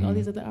space and like all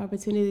these other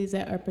opportunities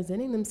that are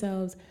presenting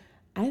themselves,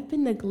 I've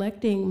been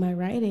neglecting my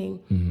writing,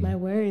 my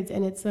words,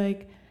 and it's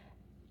like,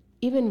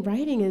 even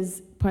writing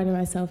is part of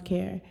my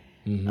self-care.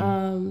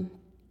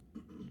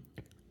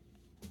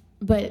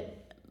 But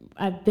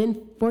I've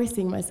been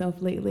forcing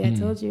myself lately. I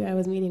told you I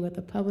was meeting with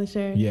a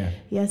publisher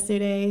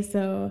yesterday,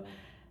 so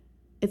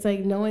it's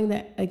like knowing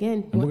that,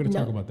 again. And we're going to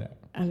talk about that.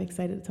 I'm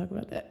excited to talk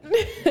about that.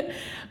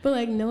 But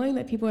like knowing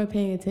that people are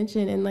paying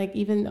attention, and like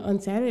even on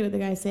Saturday with the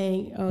guy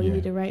saying, oh, you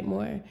need to write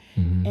more.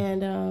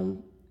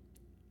 And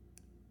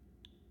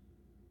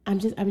I'm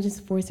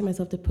just forcing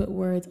myself to put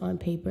words on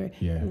paper,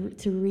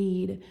 to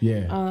read,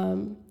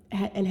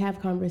 and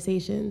have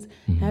conversations.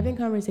 Having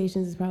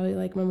conversations is probably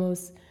like one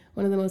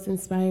of the most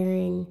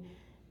inspiring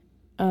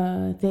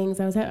things.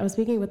 I was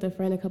speaking with a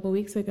friend a couple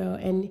weeks ago,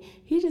 and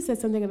he just said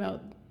something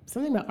about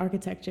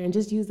architecture and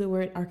just used the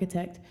word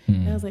architect.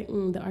 And I was like,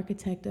 the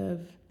architect of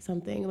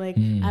something. Like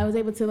I was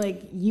able to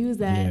like use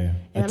that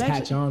and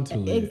attach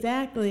onto it.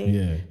 Exactly.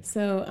 Yeah.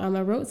 So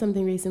I wrote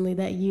something recently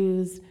that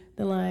used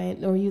the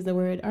line or used the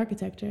word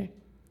architecture.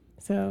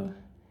 So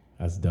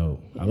that's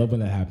dope. I love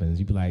when that happens.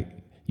 You be like,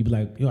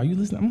 yo, are you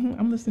listening?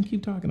 I'm listening.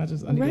 Keep talking. I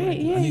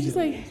need just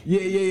like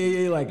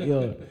like,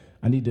 yo,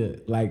 I need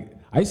to like.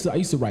 I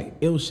used to write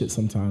ill shit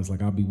sometimes.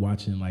 Like I'll be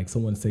watching like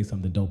someone say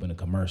something dope in a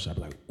commercial. I'll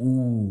be like,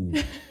 ooh,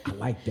 I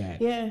like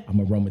that. I'm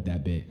gonna run with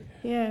that bit.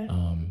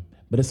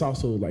 But it's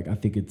also like I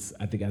think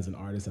as an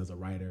artist, as a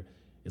writer,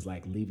 it's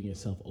like leaving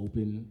yourself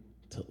open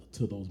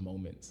to those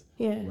moments.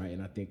 Right.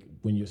 And I think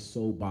when you're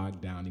so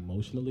bogged down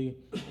emotionally,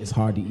 it's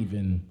hard to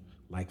even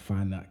like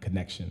find that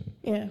connection.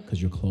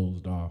 Because you're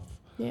closed off.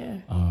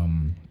 All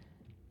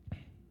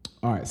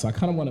right. So I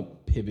kind of want to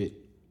pivot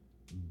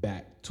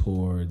back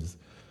towards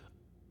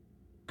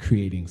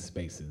creating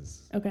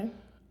spaces. Okay.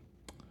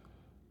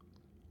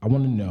 I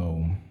want to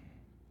know,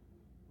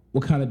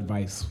 what kind of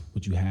advice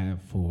would you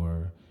have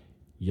for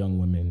young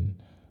women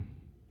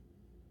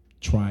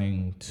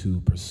trying to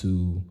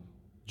pursue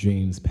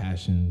dreams,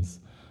 passions,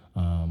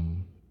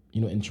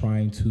 and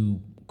trying to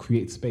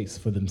create space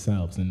for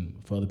themselves and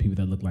for other people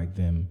that look like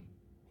them.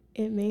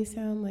 It may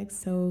sound like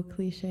so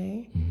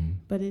cliche,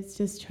 but it's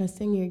just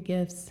trusting your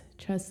gifts,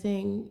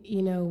 trusting,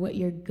 what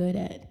you're good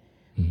at,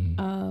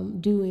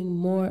 doing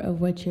more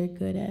of what you're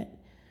good at.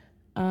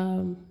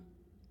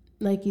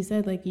 Like you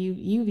said, like you've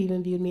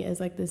even viewed me as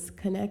like this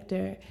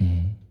connector.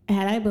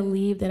 Had I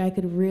believed that I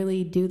could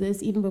really do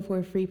this, even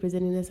before Free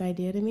presenting this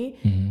idea to me,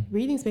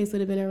 Reading Space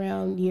would have been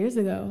around years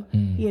ago,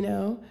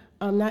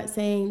 I'm not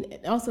saying,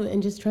 also,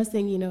 and just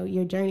trusting,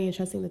 your journey and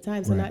trusting the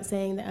time. So not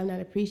saying that I'm not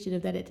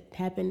appreciative that it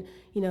happened,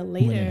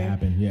 later. When it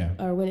happened, yeah.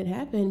 Or when it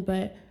happened,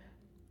 but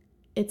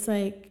it's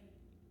like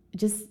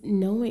just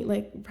knowing,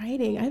 like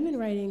writing. I've been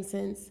writing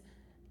since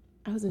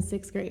I was in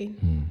 6th grade.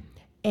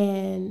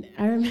 And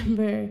I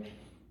remember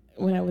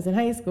when I was in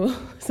high school,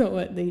 so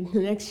what, the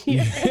next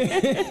year?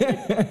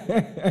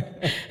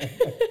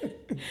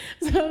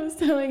 So I was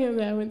telling him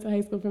that I went to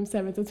high school from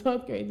 7th to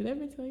 12th grade. Did I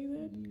ever tell you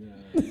that?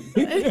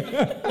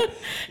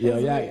 Yo,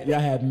 y'all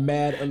had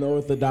mad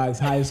unorthodox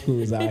high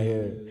schools out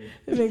here.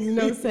 It makes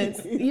no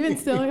sense. Even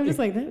still, I'm just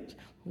like, that's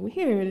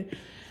weird.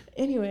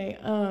 Anyway,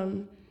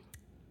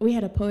 we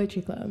had a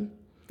poetry club.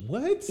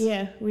 What?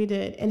 Yeah, we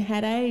did. And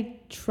had I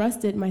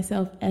trusted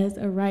myself as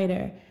a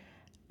writer,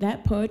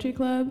 that poetry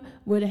club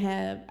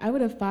I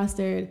would have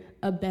fostered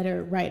a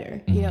better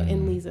writer,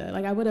 in Lisa.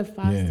 Like I would have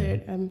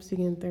fostered, I'm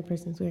speaking in third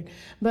person, it's weird.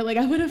 But like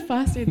I would have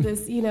fostered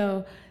this,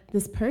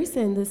 this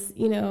person,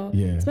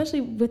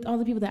 especially with all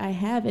the people that I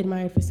have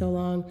admired for so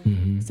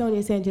long.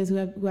 Sonia Sanchez, who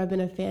I've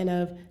been a fan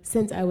of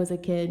since I was a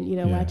kid,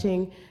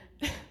 watching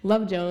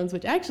Love Jones,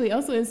 which actually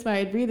also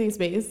inspired Breathing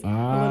Space a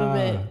little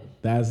bit.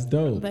 That's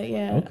dope. But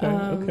yeah.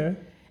 Okay.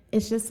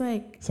 It's just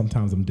like,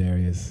 sometimes I'm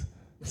Darius,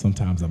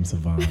 sometimes I'm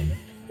Savon.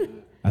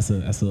 That's a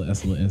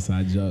little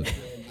inside joke.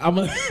 I'm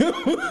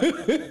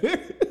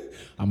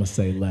gonna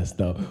say less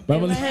though. But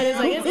my head is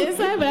like, it's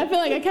inside, but I feel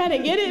like I kind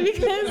of get it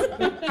because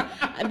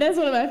that's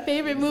one of my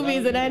favorite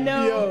movies, and I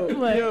know.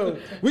 Yo,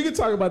 we can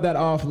talk about that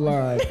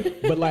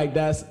offline. But like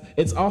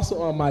it's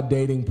also on my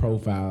dating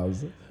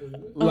profiles.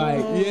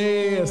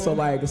 Like So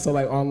like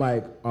on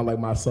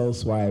my Soul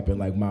Swipe and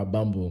like my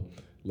Bumble,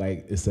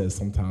 like it says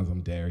sometimes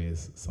I'm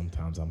Darius,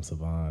 sometimes I'm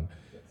Savon.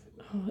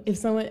 I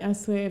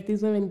swear, if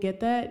these women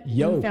get that,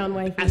 you found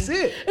wifey. That's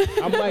it.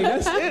 I'm like,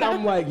 that's it.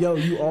 I'm like, yo,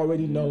 you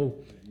already know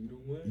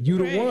you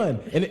the one.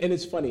 And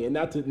it's funny, and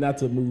not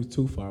to move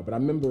too far, but I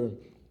remember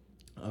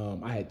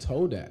I had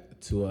told that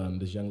to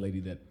this young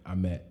lady that I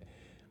met,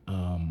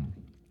 and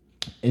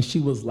she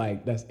was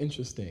like, that's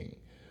interesting.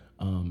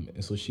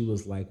 And so she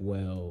was like,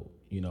 well,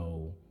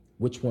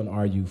 which one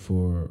are you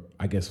for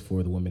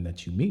the women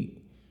that you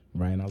meet,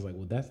 right? And I was like,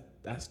 well,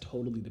 that's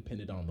totally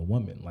dependent on the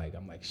woman. Like,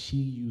 I'm like, she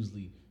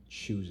usually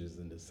chooses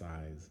and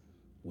decides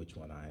which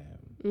one I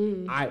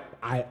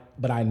am.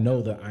 But I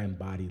know that I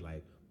embody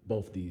like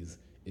both these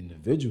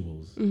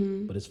individuals.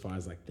 But as far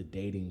as like the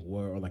dating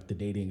world or like the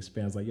dating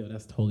experience, like, yo,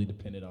 that's totally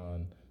dependent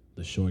on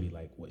the shorty,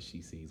 like what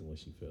she sees and what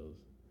she feels.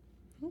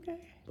 Okay.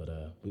 But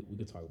we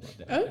could talk about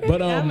that. Okay.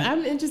 But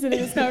I'm interested in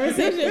this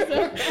conversation.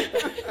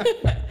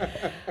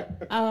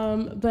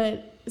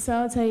 So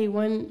I'll tell you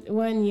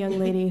one young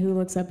lady who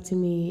looks up to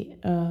me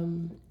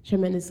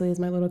tremendously is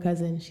my little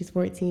cousin. She's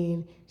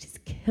 14. She's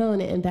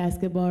killing it in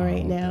basketball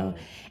right now.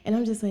 And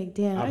I'm just like,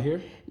 damn. Out here?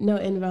 No,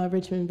 in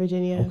Richmond,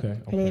 Virginia. Okay.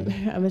 Her name,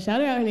 I'm going to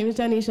shout her out. Her name is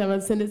Janisha. I'm going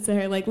to send it to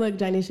her. Like, look,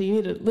 Janisha, you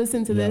need to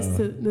listen to this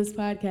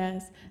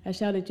podcast. I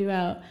shouted you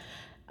out.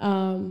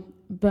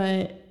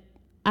 But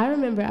I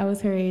remember I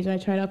was her age and I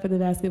tried out for the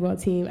basketball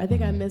team. I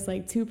think I missed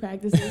like 2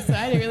 practices, so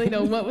I didn't really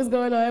know what was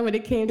going on when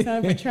it came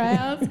time for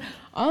tryouts.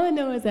 All I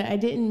know is that I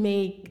didn't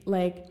make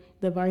like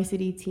the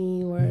varsity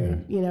team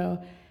or,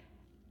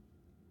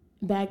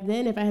 back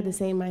then, if I had the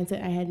same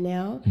mindset I had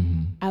now,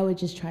 I would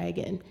just try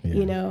again,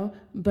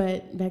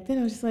 But back then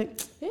I was just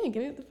like, hey,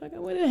 get the fuck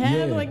out. What did I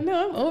have? Like,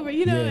 no, I'm over,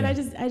 And I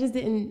just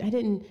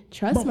didn't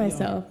trust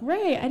myself.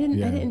 Right. I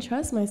didn't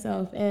trust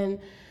myself. And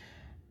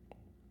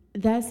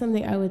that's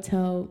something I would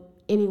tell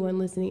anyone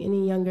listening,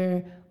 any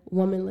younger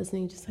woman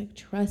listening, just like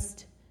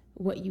trust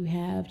what you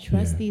have,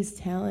 trust these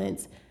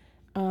talents.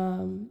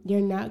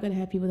 You're not going to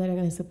have people that are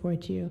going to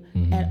support you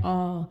at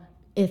all,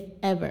 if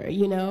ever,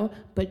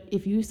 But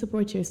if you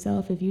support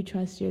yourself, if you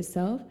trust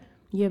yourself,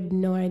 you have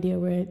no idea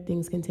where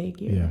things can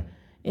take you.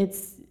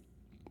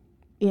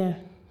 Yeah.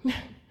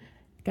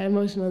 Got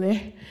emotional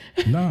there.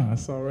 Nah,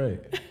 that's all right.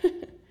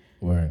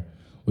 Word.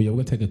 Well, we're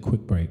going to take a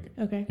quick break.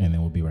 Okay. And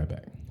then we'll be right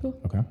back. Cool.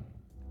 Okay.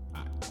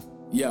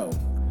 Yo,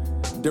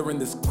 during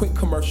this quick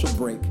commercial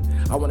break,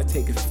 I want to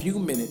take a few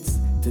minutes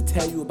to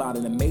tell you about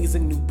an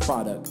amazing new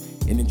product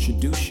and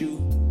introduce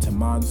you to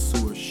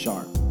Mansour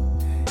Sharp.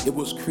 It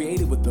was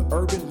created with the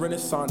urban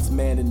renaissance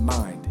man in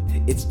mind.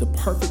 It's the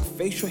perfect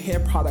facial hair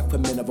product for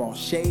men of all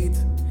shades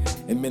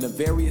and men of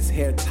various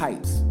hair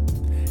types.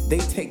 They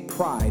take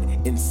pride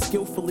in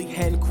skillfully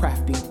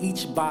handcrafting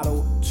each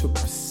bottle to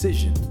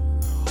precision.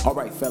 All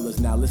right, fellas,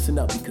 now listen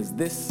up because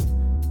this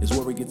is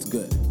where it gets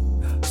good.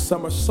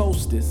 Summer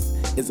Solstice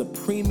is a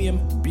premium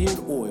beard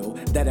oil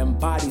that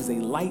embodies a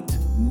light,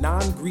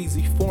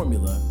 non-greasy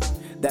formula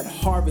that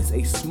harvests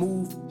a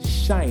smooth,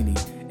 shiny,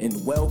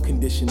 and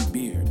well-conditioned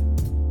beard.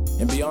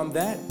 And beyond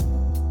that,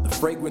 the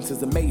fragrance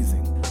is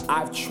amazing.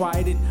 I've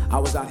tried it, I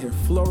was out here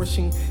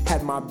flourishing,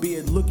 had my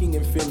beard looking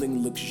and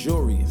feeling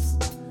luxurious.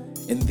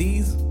 And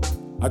these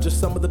are just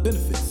some of the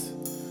benefits.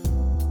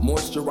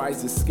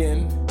 Moisturizes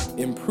skin,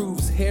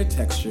 improves hair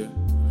texture,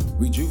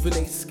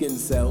 rejuvenates skin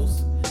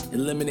cells,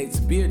 eliminates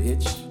beard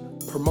itch,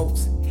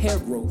 promotes hair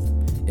growth,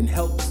 and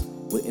helps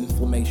with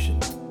inflammation.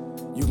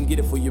 You can get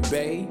it for your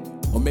bae,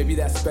 or maybe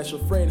that special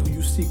friend who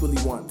you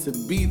secretly want to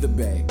be the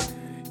bae.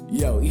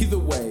 Yo, either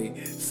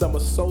way, Summer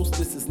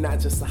Solstice is not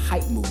just a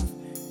hype move,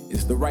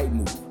 it's the right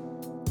move.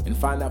 And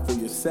find out for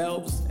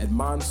yourselves at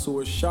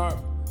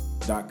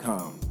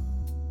MonsourSharp.com.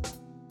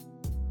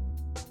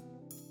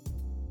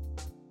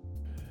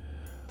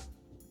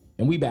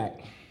 And we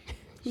back.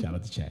 Shout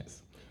out to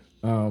Chance.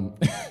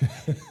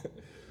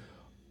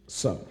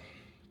 So,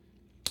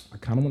 I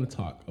kind of want to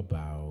talk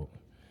about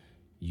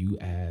you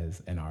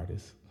as an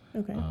artist.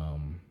 Okay.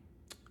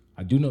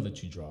 I do know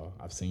that you draw.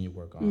 I've seen your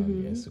work on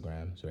your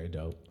Instagram. It's very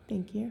dope.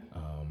 Thank you.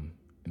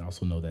 And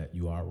also know that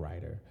you are a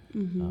writer.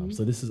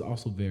 So this is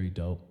also very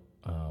dope,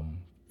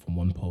 from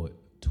one poet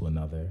to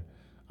another,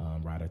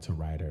 writer to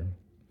writer.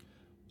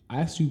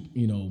 I asked you,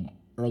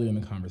 earlier in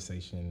the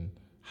conversation,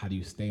 how do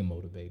you stay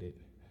motivated?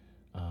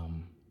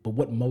 But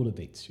what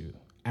motivates you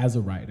as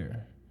a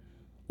writer?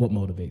 What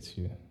motivates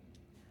you?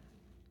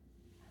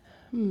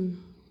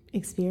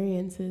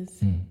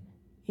 Experiences.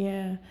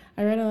 Yeah.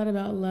 I read a lot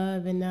about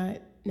love and not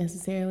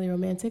necessarily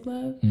romantic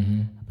love,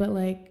 but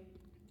like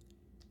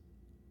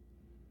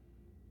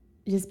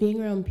just being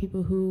around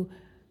people who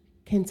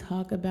can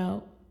talk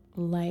about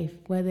life,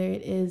 whether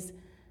it is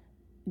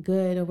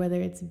good or whether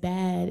it's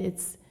bad.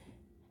 It's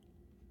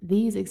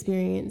these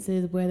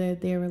experiences, whether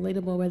they're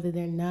relatable, whether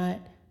they're not,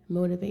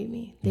 motivate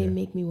me. They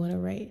make me want to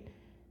write.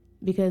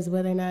 Because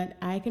whether or not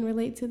I can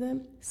relate to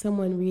them,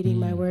 someone reading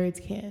my words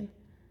can.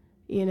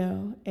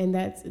 And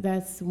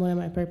that's one of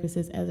my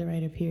purposes as a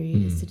writer,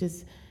 period, is to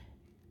just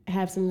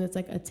have something that's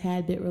like a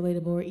tad bit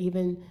relatable, or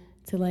even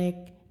to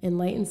like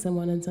enlighten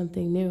someone on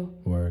something new.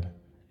 Word.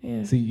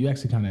 Yeah. See, you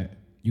actually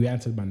you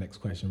answered my next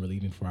question really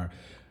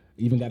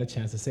even got a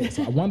chance to say it.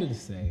 So I wanted to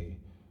say,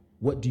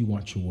 what do you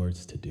want your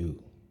words to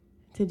do?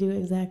 To do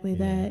exactly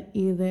that,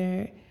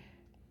 either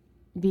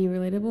be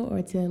relatable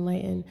or to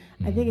enlighten.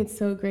 I think it's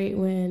so great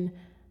when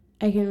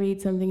I can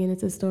read something and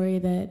it's a story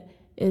that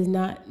is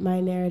not my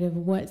narrative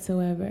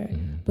whatsoever,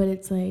 but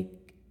it's like,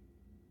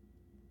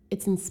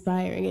 it's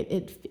inspiring.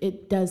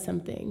 It does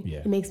something. Yeah.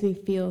 It makes me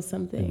feel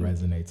something. It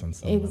resonates on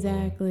some level.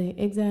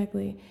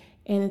 Exactly.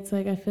 And it's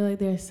like, I feel like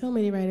there are so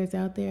many writers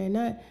out there, and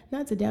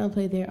not to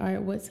downplay their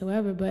art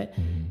whatsoever, but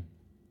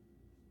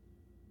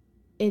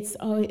it's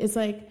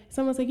like,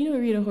 someone's like, we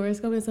read a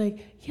horoscope, and it's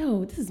like,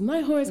 yo, this is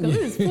my horoscope,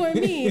 this is for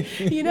me,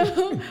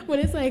 when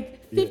it's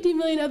like 50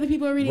 million other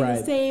people are reading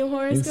the same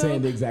horoscope. And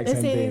saying the exact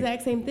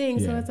same thing.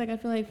 So it's like, I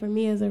feel like for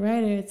me as a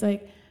writer, it's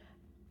like,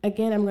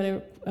 again, I'm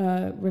going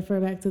to refer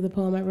back to the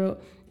poem I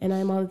wrote, and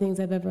I'm all the things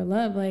I've ever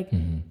loved. Like,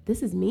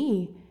 this is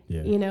me,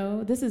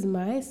 this is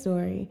my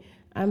story.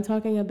 I'm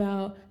talking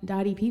about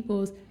Dottie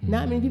Peoples.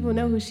 Not many people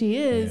know who she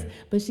is,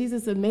 but she's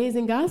this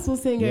amazing gospel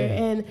singer,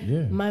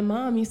 and my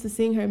mom used to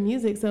sing her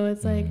music. So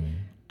it's like,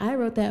 I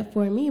wrote that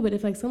for me, but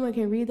if like someone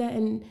can read that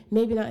and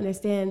maybe not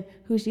understand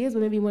who she is,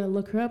 but maybe want to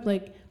look her up,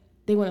 like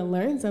they want to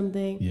learn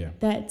something,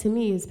 that to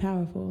me is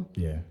powerful.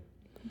 Yeah,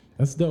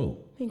 that's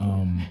dope. Thank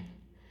you.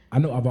 I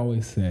know I've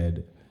always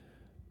said,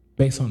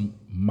 based on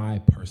my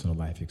personal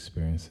life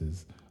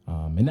experiences,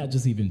 and not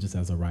just even just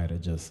as a writer,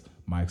 just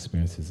my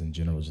experiences in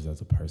general, just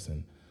as a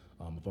person,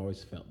 I've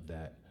always felt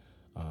that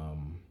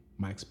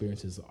my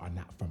experiences are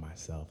not for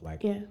myself.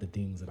 Like the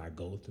things that I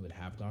go through and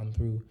have gone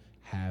through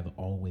have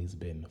always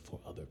been for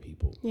other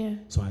people. Yeah.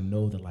 So I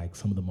know that like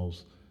some of the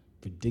most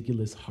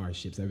ridiculous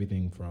hardships,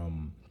 everything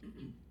from,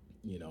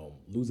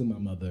 losing my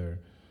mother,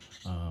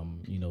 to,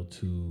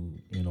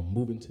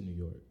 moving to New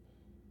York.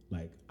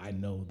 Like, I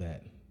know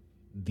that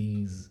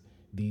these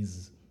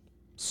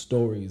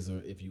stories,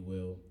 or if you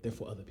will, they're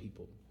for other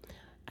people.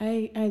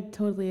 I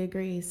totally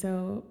agree.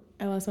 So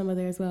I lost my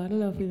mother as well. I don't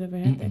know if we've ever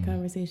had that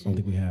conversation. I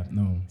don't think we have,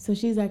 no. So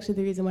she's actually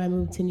the reason why I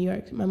moved to New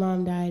York. My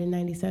mom died in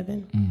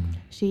 1997.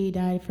 She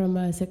died from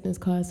a sickness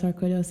called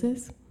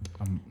sarcoidosis.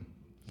 I'm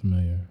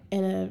familiar.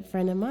 And a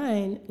friend of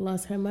mine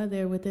lost her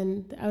mother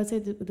within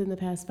the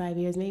past 5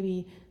 years,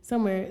 maybe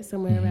somewhere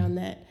around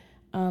that,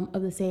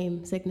 of the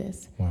same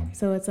sickness. Wow.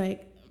 So it's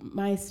like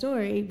my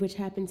story, which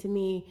happened to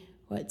me,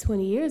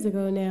 20 years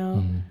ago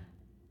now,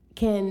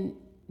 can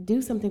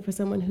do something for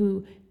someone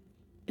whose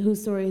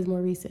story is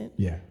more recent.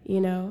 Yeah.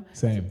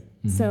 Same.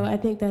 So I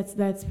think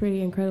that's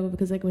pretty incredible,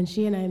 because like when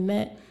she and I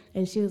met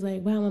and she was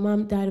like, wow, my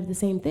mom died of the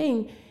same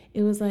thing,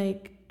 it was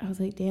like, I was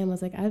like, damn,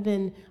 I've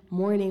been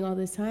mourning all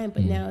this time,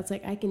 but now it's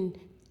like, I can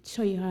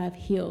show you how I've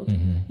healed,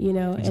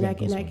 and I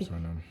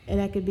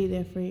could be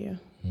there for you.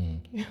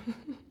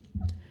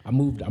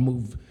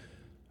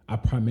 I I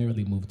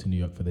primarily moved to New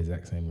York for the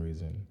exact same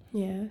reason.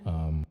 Yeah.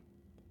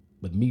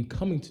 But me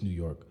coming to New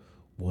York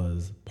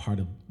was part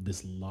of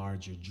this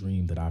larger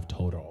dream that I've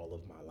told her all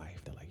of my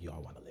life, that like, yo, I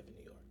want to live in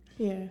New York.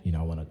 Yeah. You know,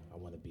 I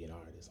want to be an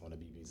artist. I want to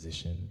be a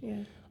musician.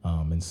 Yeah.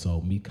 And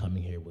so me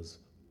coming here was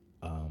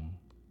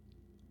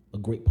a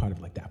great part of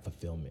like that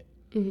fulfillment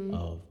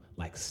of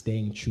like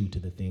staying true to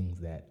the things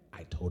that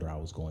I told her I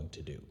was going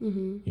to do.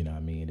 You know what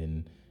I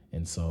mean?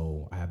 And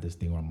so I have this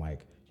thing where I'm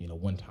like, you know,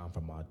 one time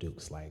for Ma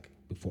Dukes, like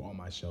before all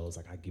my shows,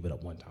 like I give it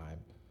up one time.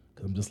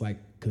 Cause I'm just like,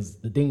 cause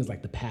the thing is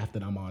like the path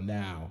that I'm on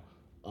now,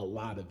 a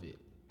lot of it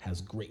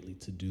has greatly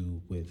to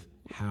do with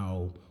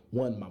how,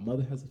 one, my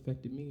mother has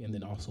affected me, and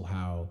then also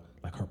how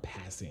like her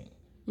passing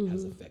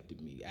has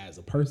affected me as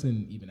a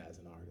person, even as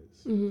an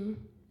artist. You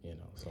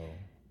know, so.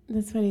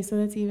 That's funny. So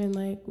that's even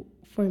like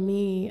for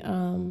me,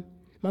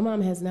 my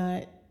mom has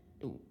not,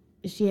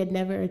 she had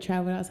never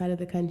traveled outside of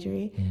the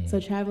country. So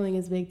traveling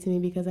is big to me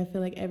because I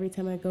feel like every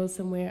time I go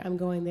somewhere, I'm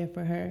going there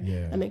for her.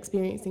 Yeah. I'm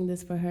experiencing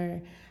this for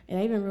her. And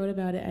I even wrote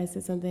about it. I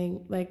said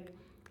something like,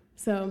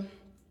 so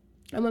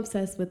I'm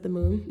obsessed with the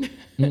moon.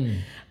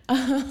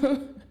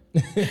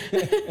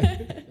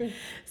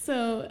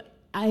 So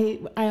I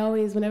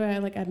always, whenever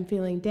I'm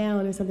feeling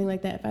down or something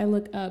like that, if I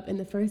look up and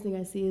the first thing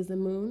I see is the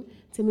moon,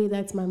 to me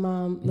that's my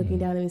mom looking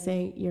down at me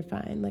saying, you're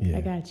fine, like I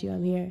got you,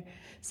 I'm here.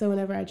 So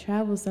whenever I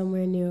travel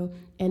somewhere new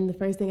and the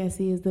first thing I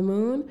see is the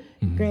moon,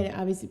 granted,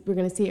 obviously we're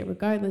gonna see it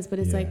regardless, but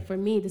it's like for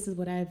me, this is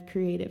what I've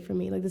created for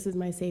me. Like this is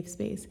my safe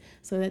space.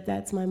 So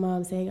that's my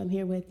mom saying, I'm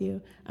here with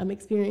you. I'm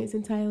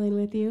experiencing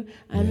Thailand with you.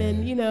 I'm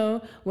in, you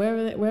know,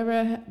 wherever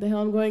the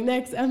hell I'm going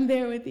next, I'm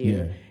there with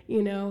you.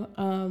 You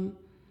know.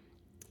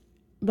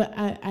 But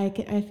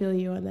I feel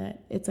you on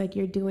that. It's like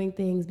you're doing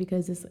things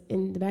because it's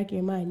in the back of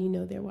your mind. You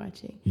know they're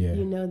watching. Yeah.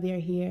 You know they're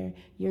here.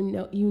 You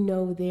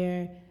know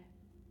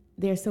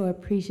they're so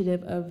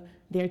appreciative of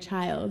their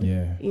child.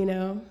 Yeah. You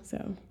know.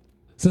 So.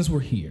 Since we're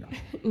here,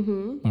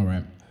 all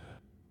right.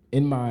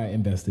 In my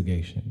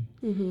investigation,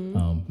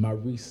 my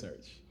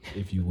research,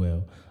 if you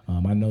will,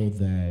 I know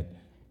that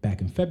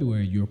back in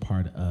February you were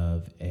part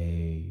of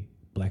a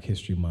Black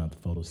History Month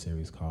photo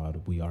series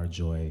called We Are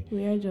Joy.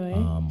 We Are Joy.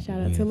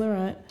 Shout out to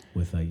Laurent.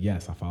 With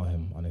yes, I follow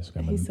him on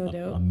Instagram. He's so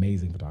dope.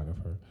 Amazing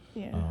photographer.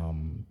 Yeah.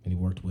 And he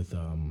worked with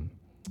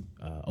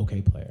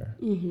OK Player.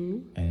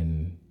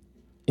 And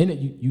in it,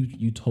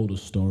 you told a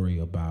story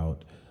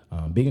about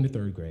being in the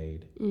third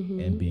grade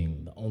and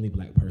being the only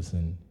Black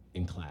person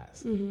in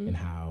class, and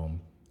how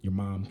your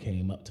mom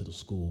came up to the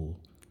school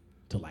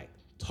to like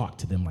talk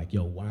to them like,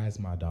 yo, why is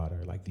my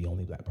daughter like the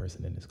only Black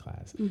person in this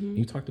class? And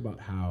you talked about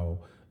how,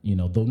 you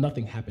know, though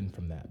nothing happened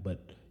from that,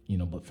 but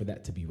for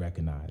that to be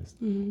recognized.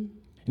 And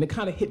it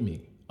kind of hit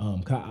me.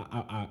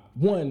 'Cause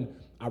one,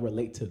 I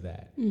relate to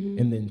that.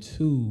 And then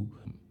two,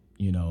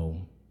 you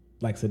know,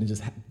 like I said,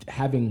 just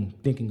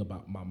thinking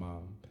about my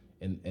mom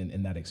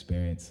and that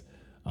experience.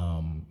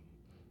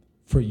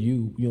 For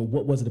you, you know,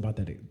 what was it about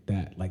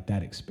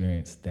that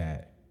experience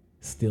that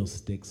still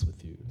sticks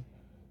with you?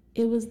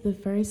 It was the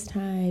first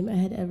time I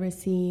had ever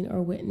seen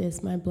or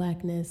witnessed my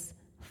Blackness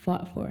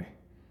fought for.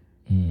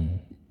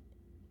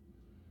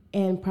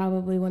 And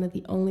probably one of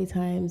the only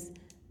times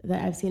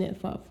that I've seen it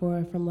fought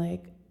for from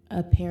like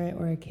a parent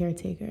or a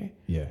caretaker.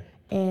 Yeah.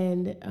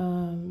 And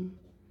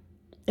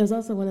it was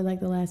also one of like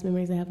the last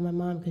memories I have of my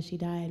mom because she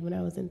died when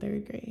I was in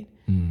third grade.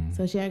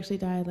 So she actually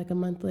died like a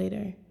month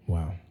later.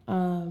 Wow.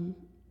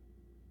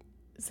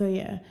 So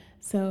yeah.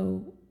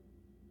 So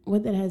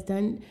what that has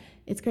done,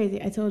 it's crazy.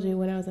 I told you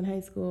when I was in high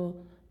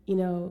school, you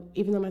know,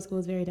 even though my school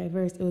is very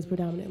diverse, it was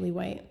predominantly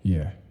white.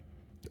 Yeah.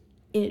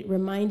 It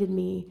reminded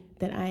me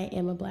that I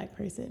am a Black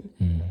person,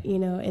 you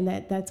know, and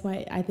that's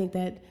why I think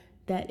that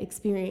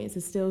experience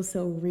is still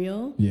so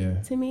real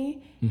to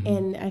me.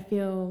 And I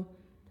feel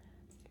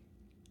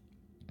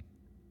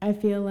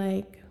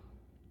like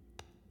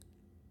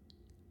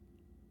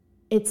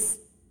it's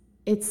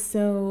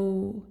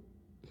so,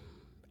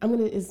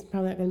 it's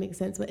probably not gonna make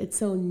sense, but it's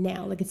so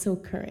now, like it's so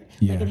current.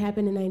 Like it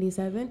happened in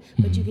 97,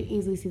 but you can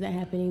easily see that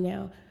happening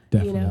now.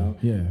 Definitely. You know?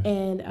 Yeah.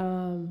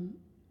 And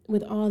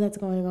with all that's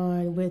going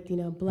on with, you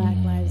know, Black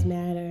Lives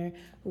Matter,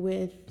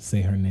 with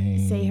Say Her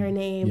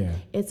Name. Yeah.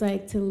 It's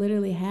like to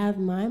literally have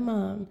my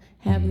mom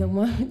have the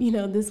one, you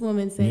know, this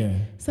woman say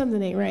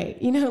something ain't right.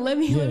 You know, let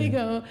me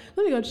go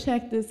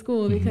check this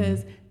school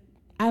because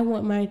I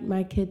want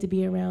my kid to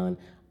be around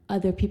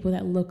other people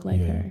that look like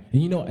her.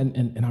 And you know,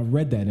 and I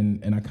read that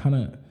and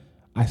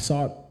I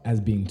saw it as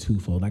being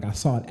twofold. Like I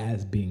saw it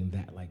as being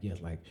that, like, yes,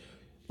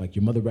 like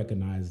your mother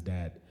recognized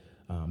that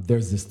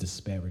there's this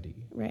disparity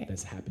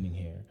that's happening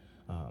here.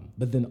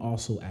 But then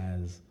also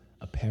as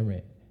a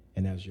parent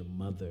and as your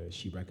mother,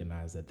 she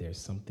recognized that there's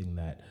something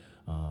that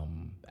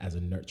as a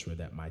nurturer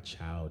that my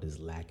child is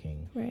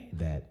lacking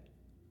that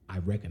I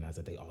recognize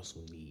that they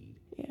also need.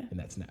 And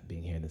that's not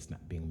being here and it's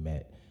not being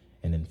met.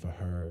 And then for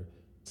her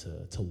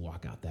to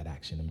walk out that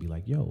action and be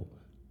like, yo,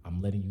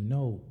 I'm letting you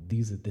know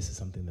this is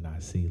something that I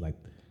see.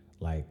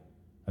 Like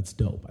that's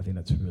dope. I think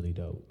that's really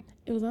dope.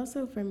 It was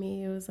also for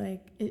me, it was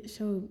like, it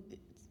showed,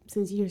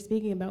 since you're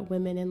speaking about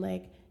women and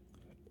like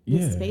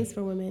this space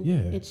for women.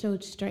 Yeah. It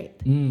showed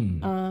strength.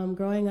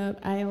 Growing up,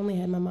 I only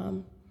had my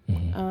mom.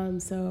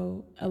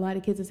 So a lot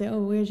of kids would say,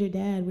 "Oh, where's your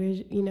dad?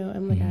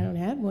 I'm like, I don't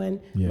have one.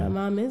 Yeah. My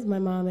mom is my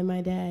mom and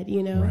my dad,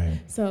 Right.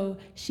 So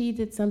she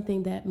did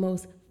something that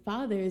most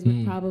fathers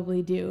would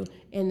probably do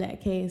in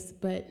that case.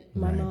 But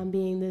my Right. mom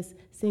being this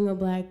single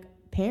black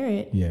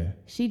parent,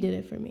 she did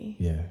it for me.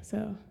 Yeah.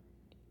 So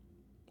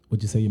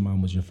Would you say your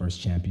mom was your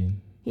first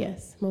champion?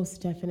 yes,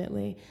 most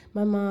definitely.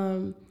 My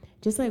mom,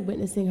 just like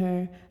witnessing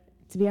her,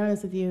 to be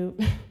honest with you,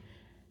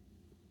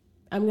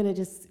 I'm going to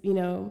just,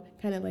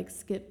 kind of like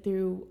skip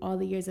through all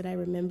the years that I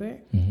remember.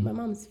 My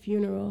mom's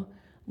funeral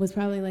was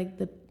probably like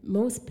the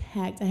most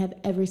packed I have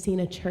ever seen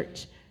a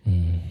church.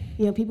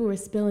 People were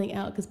spilling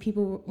out because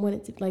people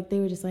wanted to, like, they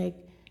were just like,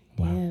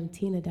 damn,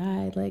 Tina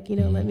died. Like,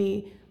 let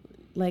me,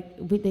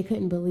 they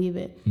couldn't believe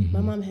it.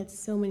 My mom had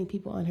so many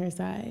people on her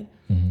side.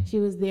 She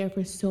was there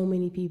for so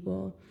many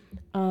people.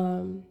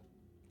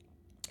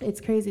 It's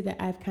crazy that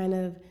I've kind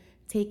of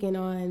taken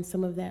on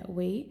some of that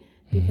weight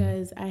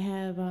because I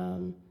have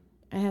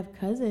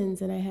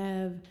cousins and I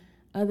have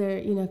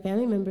other,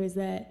 family members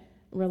that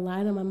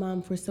relied on my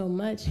mom for so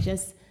much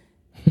just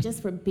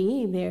for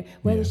being there,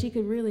 whether she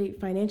could really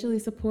financially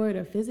support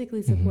or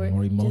physically support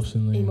or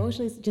emotionally,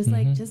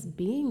 just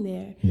being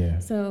there. Yeah.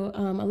 So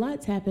a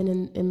lot's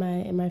happened in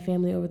my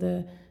family over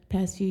the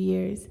past few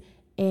years,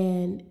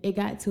 and it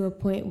got to a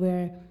point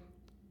where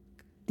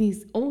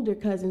these older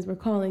cousins were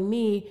calling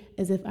me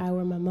as if I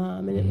were my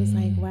mom, and it was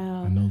like,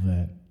 wow. I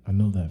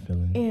know that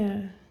feeling.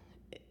 Yeah.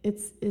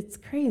 It's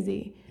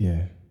crazy.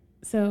 Yeah.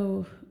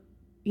 So,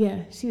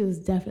 yeah, she was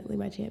definitely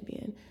my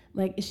champion.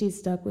 Like, she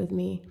stuck with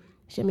me.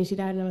 She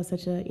died when I was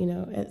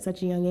at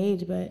such a young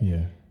age, but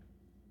yeah,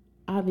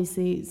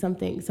 obviously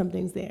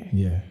something's there.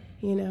 Yeah.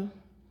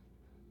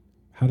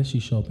 How does she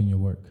show up in your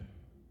work?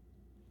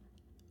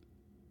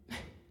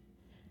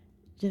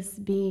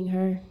 Just being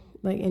her,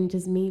 and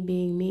just me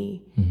being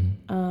me.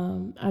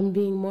 I'm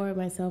being more of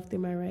myself through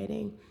my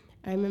writing.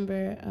 I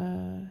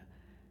remember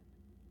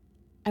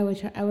I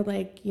would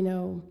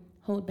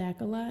hold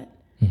back a lot.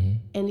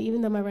 And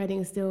even though my writing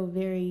is still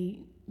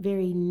very,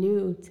 very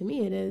new to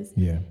me,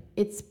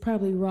 it's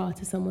probably raw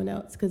to someone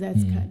else because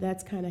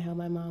that's kind of how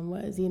my mom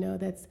was.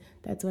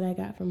 That's what I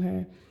got from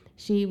her.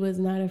 She was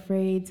not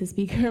afraid to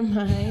speak her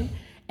mind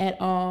at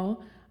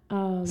all.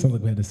 Sounds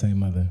like we had the same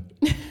mother.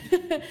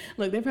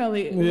 Look, they're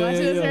probably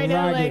watching us right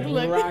now. Like,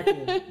 look.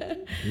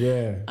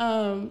 Yeah.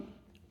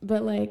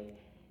 But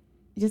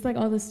just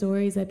all the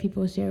stories that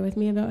people share with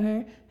me about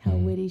her, how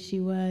witty she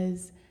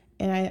was.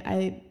 And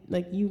I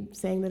like you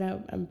saying that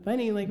I'm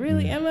funny. Like,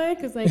 really, am I?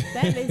 Because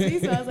that makes me.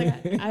 So I was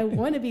like, I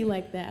want to be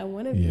like that. I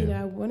want to,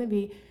 I want to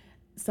be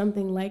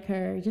something like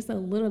her, just a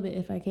little bit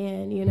if I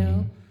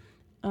can,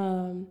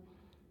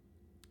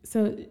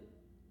 So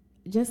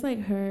just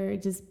like her,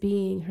 just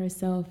being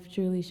herself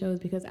truly shows.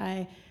 Because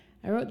I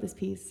wrote this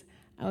piece.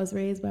 I was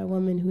raised by a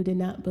woman who did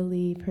not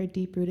believe her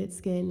deep-rooted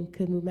skin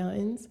could move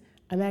mountains.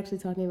 I'm actually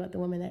talking about the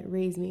woman that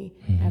raised me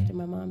after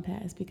my mom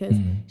passed because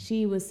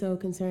she was so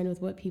concerned with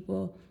what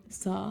people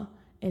saw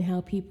and how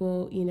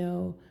people,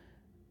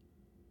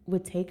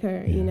 would take her,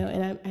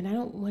 and I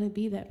don't want to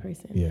be that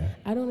person. Yeah.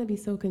 I don't want to be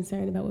so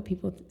concerned about what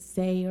people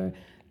say or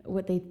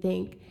what they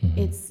think.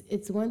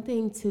 It's one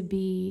thing to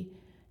be,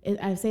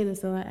 I say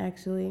this a lot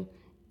actually,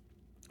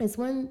 it's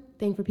one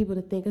thing for people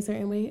to think a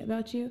certain way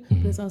about you,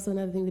 but it's also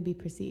another thing to be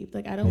perceived.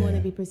 Like, I don't want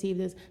to be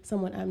perceived as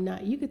someone I'm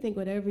not. You could think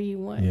whatever you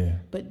want,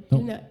 but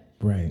do not.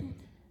 Right.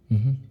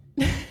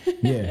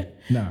 Yeah.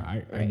 No,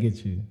 I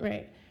get you.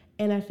 Right.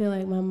 And I feel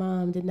like my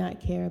mom did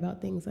not care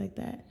about things like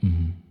that.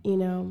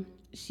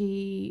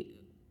 She,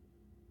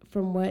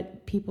 from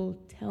what people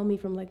tell me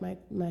from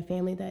my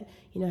family that,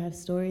 have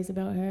stories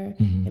about her,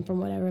 and from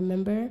what I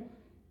remember,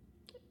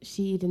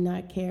 she did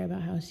not care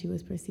about how she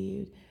was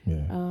perceived.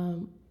 Yeah.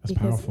 That's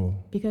powerful.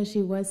 Because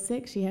she was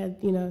sick. She had,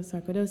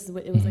 sarcoidosis.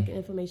 It was like an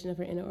inflammation of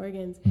her inner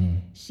organs.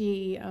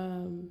 She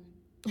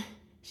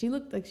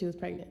looked like she was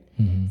pregnant.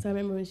 So I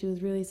remember when she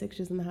was really sick,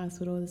 she was in the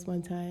hospital this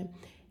one time.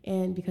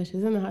 And because she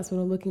was in the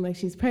hospital looking like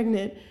she's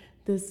pregnant,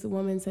 this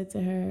woman said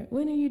to her,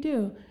 "When are you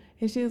due?"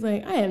 And she was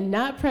like, "I am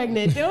not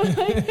pregnant."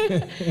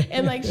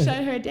 And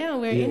shut her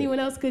down where anyone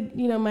else could,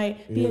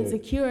 might be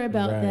insecure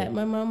about that.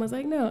 My mom was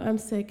like, "No, I'm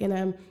sick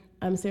and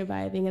I'm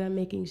surviving and I'm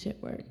making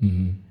shit work."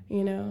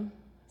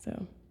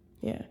 So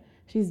yeah,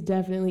 she's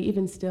definitely,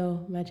 even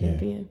still, my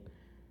champion.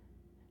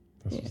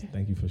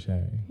 Thank you for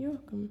sharing. You're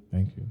welcome.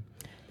 Thank you.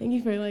 Thank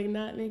you for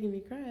not making me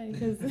cry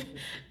because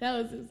that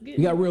was just good.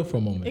 You got real for a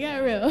moment. It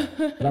got real.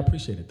 But I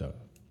appreciate it though.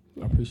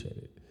 I appreciate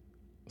it.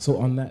 So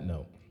on that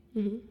note,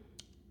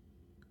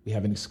 we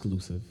have an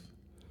exclusive.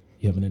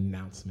 You have an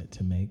announcement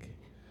to make.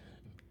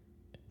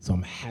 So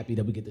I'm happy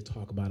that we get to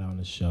talk about it on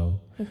the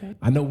show. Okay.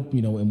 I know,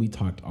 and we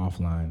talked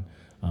offline,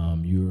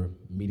 you're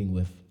meeting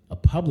with a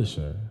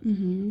publisher.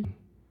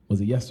 Was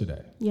it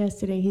yesterday?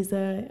 Yesterday. He's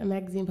a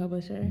magazine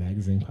publisher.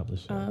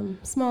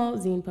 Small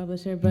zine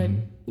publisher, but,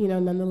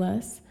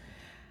 nonetheless.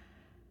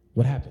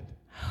 What happened?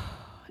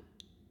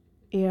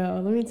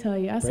 Yo, let me tell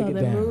you, I Break saw it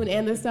the down. moon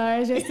and the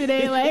stars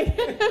yesterday. Like,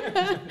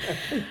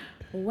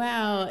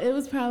 wow, it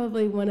was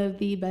probably one of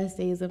the best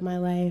days of my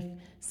life.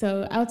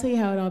 So I'll tell you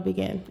how it all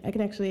began. I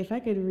can actually, if I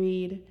could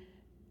read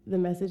the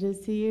messages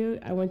to you,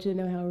 I want you to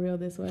know how real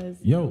this was.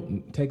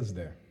 Yo, take us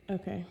there.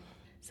 Okay.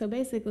 So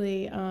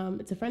basically,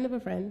 it's a friend of a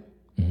friend.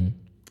 Mm-hmm.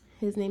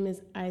 His name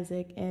is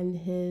Isaac, and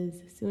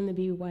his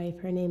soon-to-be wife,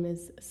 her name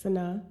is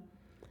Sana.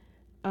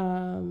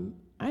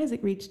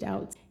 Isaac reached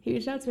out. He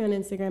reached out to me on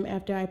Instagram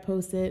after I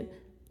posted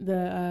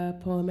the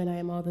poem "And I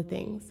Am All the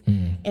Things."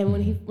 Mm-hmm. And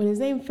when his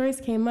name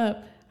first came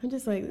up, I'm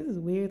just like, this is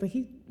weird. Like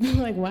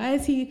like, why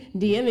is he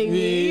DMing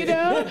me? You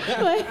know,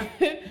 like.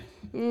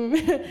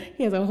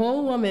 He has a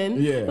whole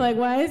woman. Yeah. Like,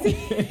 why is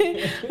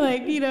he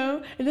like, you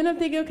know? And then I'm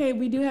thinking, okay,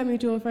 we do have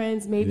mutual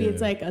friends. Maybe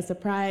it's like a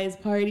surprise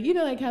party. You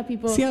know, like how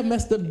people see how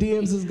messed up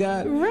DMs has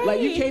got. Right. Like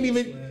you can't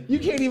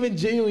even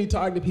genuinely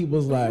talk to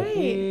people's like.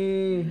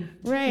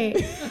 Right.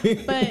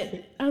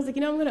 But I was like,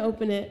 you know, I'm gonna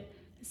open it.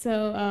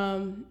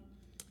 So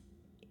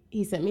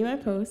he sent me my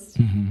post,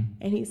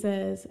 and he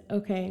says,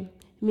 okay,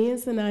 me and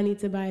Sana need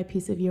to buy a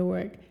piece of your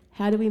work.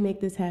 How do we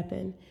make this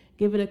happen?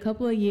 Give it a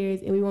couple of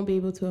years and we won't be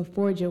able to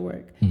afford your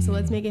work. So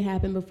let's make it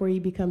happen before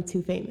you become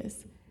too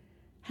famous.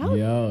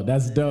 Yo,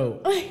 that's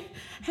dope.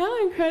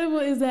 How incredible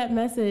is that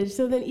message?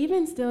 So then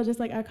even still, just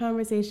like our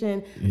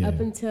conversation up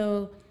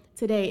until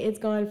today, it's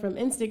gone from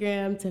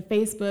Instagram to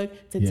Facebook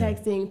to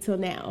texting till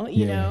now,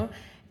 you know?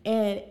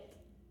 And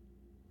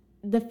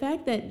the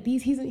fact that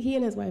he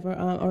and his wife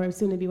or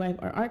soon-to-be wife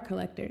are art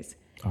collectors.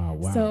 Oh,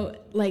 wow. So,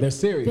 like, they're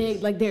serious.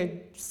 They're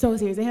so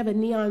serious. They have a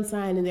neon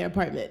sign in their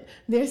apartment.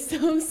 They're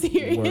so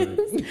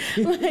serious.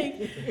 Like,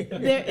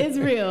 it's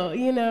real,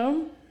 you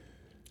know?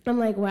 I'm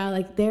like, wow,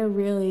 like, they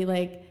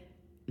want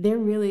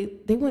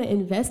to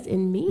invest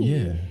in me.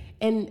 Yeah.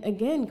 And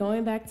again,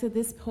 going back to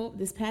this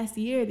past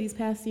year, these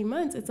past few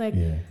months, it's like,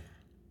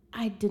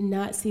 I did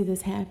not see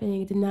this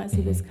happening, did not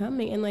see this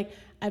coming. And, like,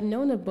 I've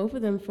known of both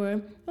of them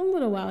for a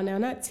little while now,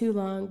 not too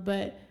long,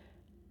 but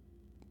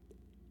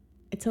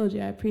I told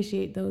you I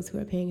appreciate those who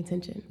are paying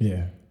attention.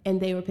 Yeah. And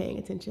they were paying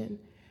attention,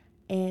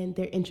 and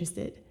they're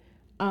interested.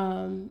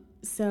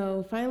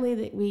 So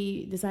finally,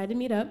 we decided to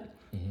meet up.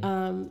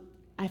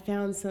 I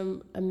found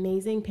some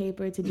amazing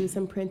paper to do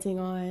some printing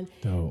on.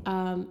 Dope.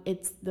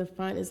 The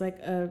font is like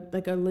a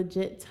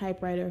legit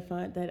typewriter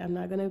font that I'm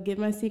not gonna give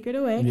my secret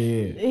away.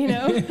 Yeah. You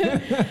know,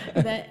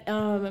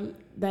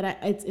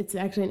 it's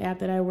actually an app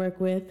that I work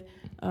with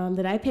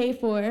that I pay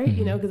for.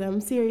 You know, because I'm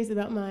serious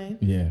about mine.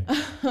 Yeah.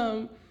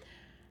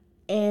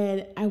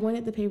 And I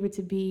wanted the paper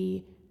to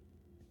be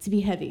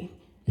heavy.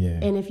 Yeah.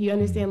 And if you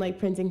understand like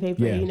printing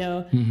paper, you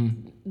know,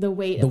 the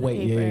weight of the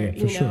paper,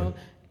 for sure.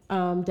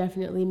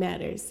 Definitely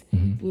matters.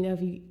 You know,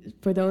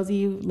 for those of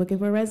you looking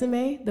for a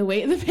resume, the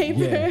weight of the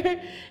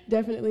paper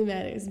definitely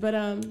matters. But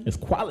it's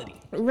quality.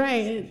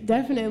 Right,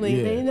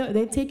 definitely.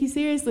 They take you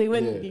seriously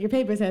when your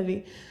paper's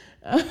heavy.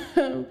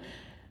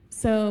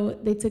 So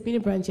they took me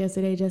to brunch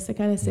yesterday just to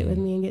kind of sit with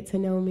me and get to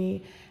know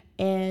me.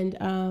 And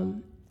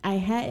I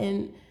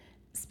hadn't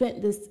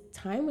spent this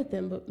time with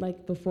them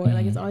before.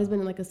 Like it's always been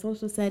in like a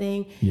social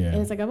setting. And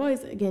it's like I've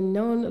always again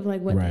known of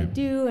like what they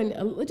do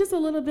and just a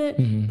little bit,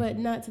 but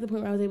not to the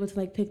point where I was able to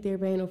like pick their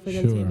brain or for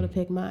them to be able to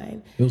pick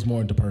mine. It was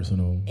more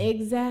interpersonal.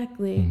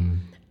 Exactly.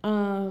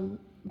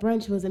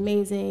 Brunch was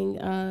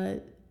amazing. I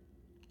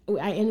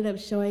ended up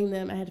showing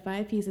them, I had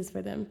 5 pieces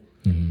for them.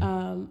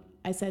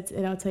 I said,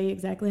 and I'll tell you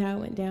exactly how it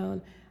went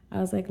down. I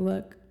was like,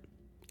 look,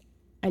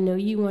 I know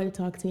you want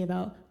to talk to me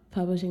about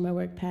publishing my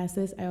work past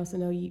this. I also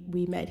know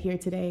we met here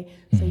today,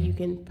 so you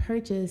can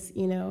purchase,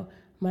 you know,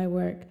 my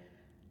work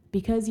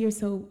because you're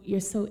so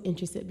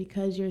interested,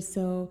 because you're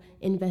so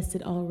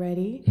invested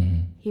already.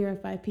 Here are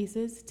 5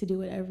 pieces to do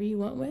whatever you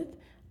want with.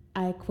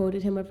 I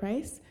quoted him a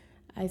price.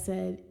 I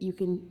said you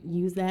can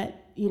use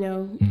that, you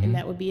know, and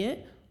that would be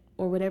it,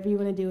 or whatever you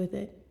want to do with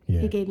it.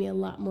 He gave me a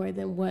lot more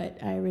than what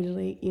I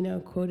originally, you know,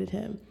 quoted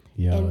him.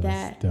 And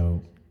that's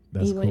dope.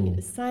 That's he wanted cool. me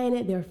to sign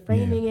it. They're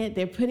framing it.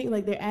 They're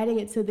they're adding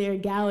it to their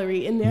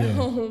gallery in their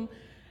home.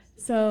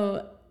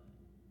 So,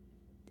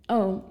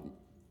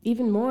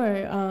 even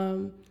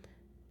more,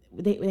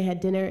 they had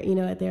dinner, you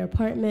know, at their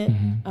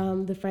apartment.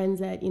 The friends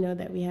that, you know,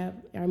 that we have,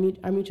 our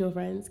mutual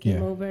friends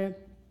came over.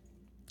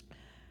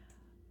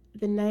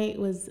 The night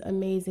was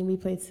amazing. We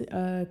played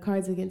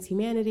Cards Against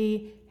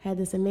Humanity, had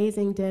this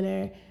amazing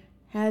dinner,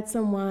 had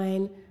some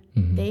wine.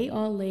 They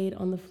all laid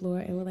on the floor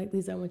and were like,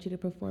 Lisa, I want you to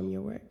perform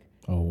your work.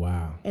 Oh,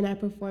 wow. And I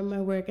performed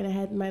my work, and I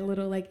had my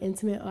little, like,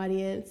 intimate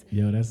audience.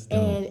 Yo, that's dope.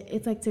 And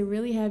it's, like, to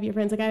really have your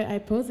friends. Like, I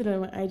posted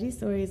on my IG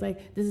stories,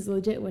 like, this is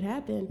legit what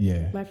happened.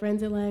 My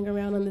friends are lying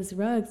around on this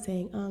rug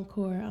saying,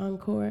 encore,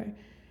 encore.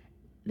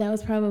 That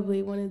was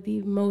probably one of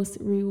the most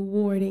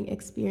rewarding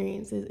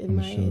experiences in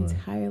my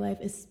entire life,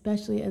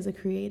 especially as a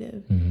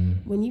creative.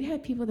 When you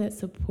have people that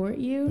support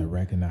you. That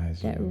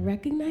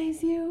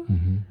recognize you.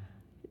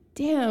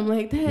 Damn,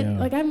 like that,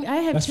 like I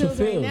have That's chills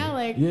fulfilled. right now,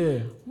 like,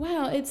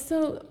 wow, it's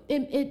so,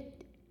 it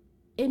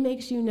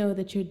makes you know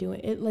that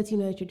it lets you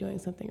know that you're doing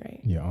something right.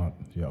 You're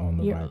on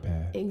the right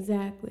path.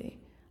 Exactly.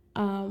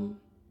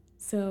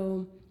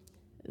 So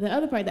the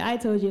other part that I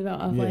told you about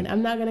offline,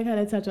 I'm not going to kind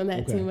of touch on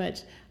that too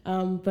much.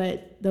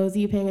 But those of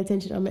you paying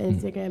attention on my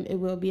Instagram, it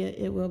will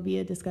be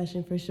a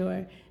discussion for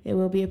sure. It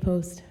will be a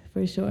post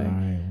for sure. All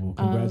right. Well,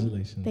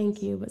 congratulations.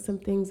 Thank you. But some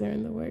things are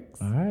in the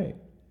works. All right.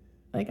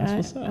 Like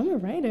I'm a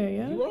writer,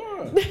 yo. You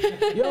are.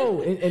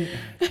 Yo,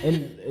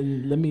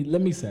 and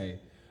let me say,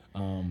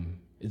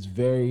 it's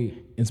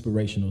very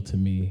inspirational to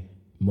me,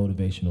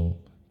 motivational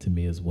to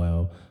me as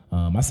well.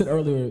 I said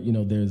earlier,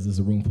 there's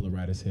a room full of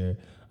writers here.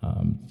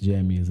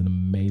 Jeremy is an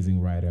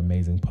amazing writer,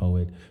 amazing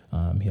poet.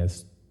 He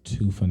has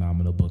 2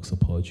 phenomenal books of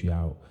poetry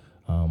out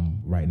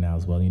right now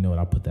as well. You know what?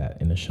 I'll put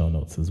that in the show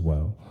notes as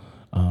well.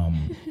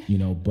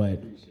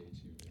 But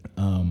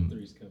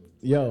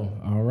yo,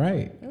 all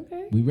right,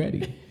 okay, we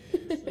ready.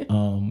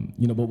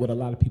 But what a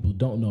lot of people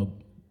don't know,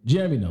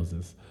 Jeremy knows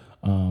this.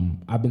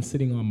 I've been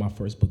sitting on my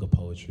first book of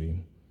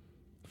poetry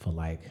for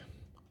like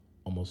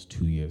almost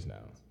 2 years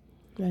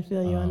now. I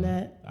feel you on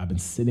that. I've been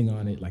sitting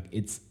on it. Like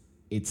it's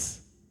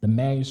the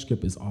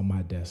manuscript is on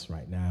my desk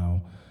right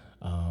now.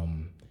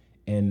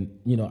 And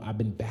I've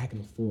been back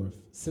and forth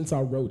since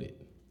I wrote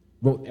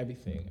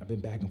everything. I've been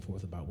back and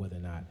forth about whether or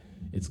not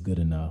it's good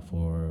enough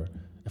or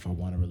if I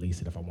want to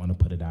release it, if I want to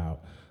put it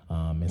out.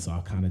 And so I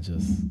kind of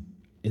just,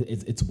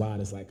 it's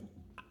wild. It's like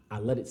I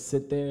let it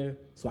sit there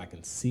so I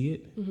can see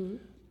it,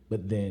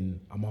 but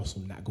then I'm also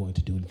not going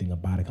to do anything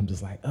about it. I'm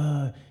just like,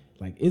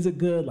 is it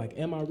good? Like,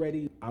 am I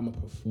ready? I'm a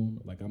performer.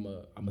 Like,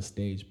 I'm a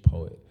stage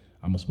poet.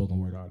 I'm a spoken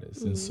word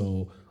artist. And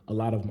so a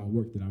lot of my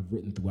work that I've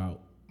written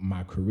throughout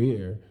my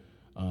career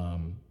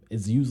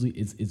is usually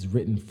it's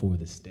written for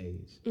the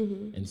stage.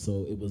 And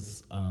so it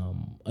was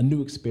a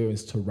new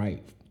experience to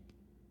write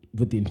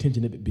with the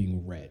intention of it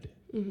being read,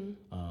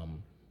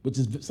 which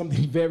is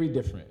something very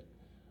different,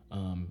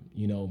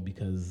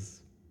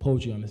 because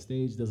poetry on the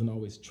stage doesn't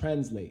always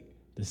translate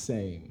the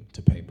same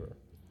to paper.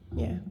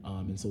 Yeah.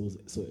 And so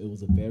it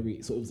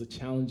was a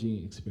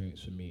challenging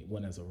experience for me,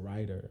 one as a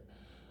writer,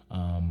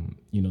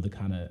 to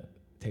kind of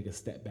take a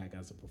step back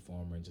as a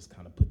performer and just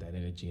kind of put that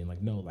energy in,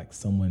 like, no, like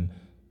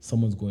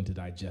someone's going to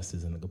digest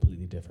this in a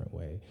completely different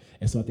way.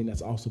 And so I think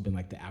that's also been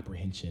like the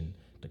apprehension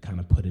to kind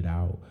of put it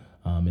out.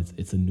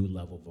 It's a new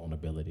level of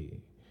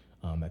vulnerability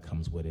that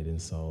comes with it.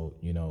 And so,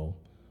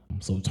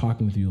 so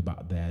talking with you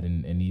about that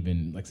and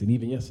even, like I said,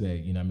 even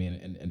yesterday,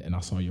 and I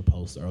saw your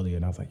post earlier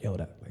and I was like, yo,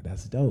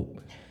 that's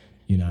dope.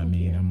 You know what I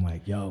mean? I'm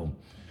like, yo,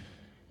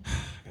 I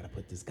gotta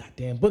put this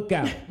goddamn book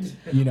out.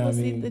 You know what I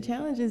mean? See, the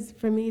challenge is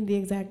for me the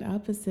exact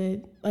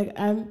opposite. Like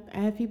I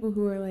have people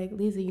who are like,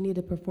 Lisa, you need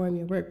to perform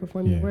your work.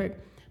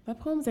 My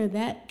poems are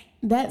that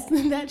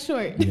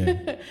short.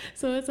 Yeah.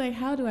 So it's like,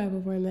 how do I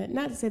perform that?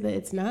 Not to say that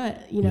it's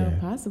not,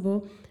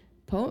 possible.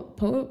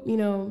 Poets,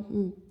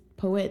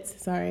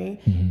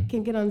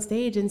 can get on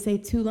stage and say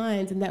 2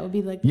 lines and that would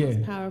be like the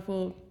most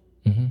powerful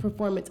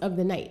performance of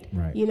the night.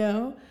 Right.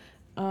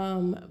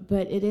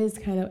 But it is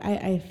kind of,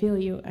 I feel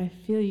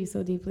you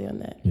so deeply on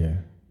that.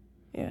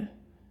 Yeah.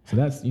 So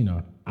that's,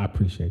 I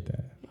appreciate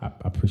that. I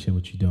appreciate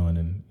what you're doing,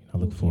 and I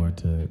look forward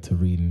to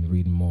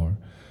reading more.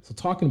 So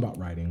talking about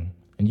writing,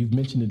 and you've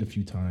mentioned it a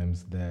few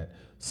times that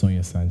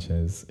Sonia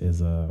Sanchez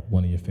is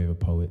one of your favorite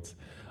poets.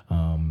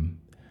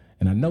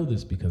 And I know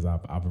this because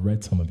I've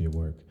read some of your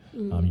work.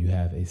 You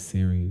have a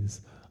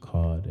series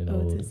called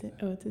Ode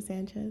to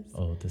Sanchez.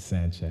 Ode to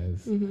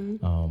Sanchez.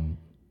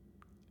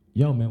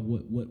 Yo, man,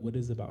 what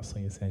is it about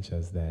Sonia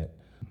Sanchez that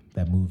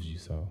moves you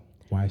so?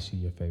 Why is she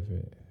your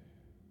favorite?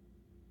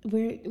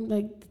 Where,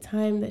 like, the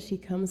time that she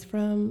comes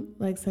from,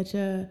 like, such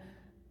a,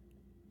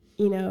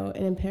 an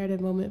imperative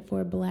moment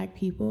for Black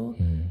people.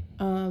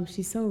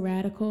 She's so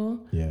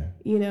radical. Yeah.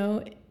 We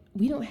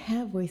don't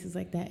have voices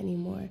like that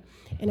anymore.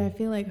 And I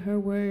feel like her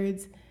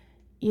words,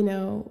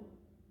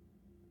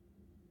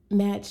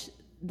 match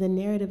the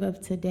narrative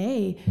of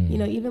today.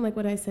 Even like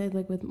what I said,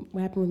 like with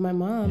what happened with my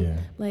mom,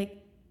 like,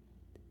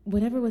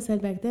 whatever was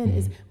said back then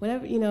is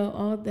whatever,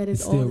 all that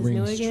is old is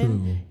new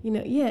again.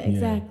 True.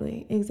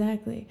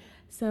 Exactly.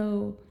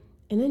 So,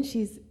 and then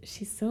she's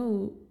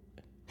so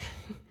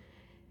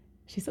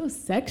she's so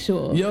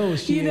sexual. Yo,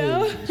 she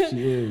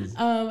is.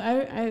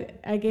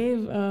 I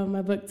gave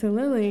my book to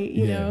Lily,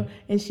 you know,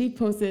 and she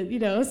posted,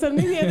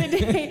 something the other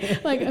day,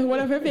 like one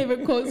of her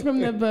favorite quotes from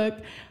the book,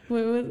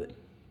 where it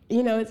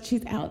was,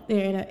 she's out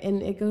there,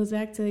 and it goes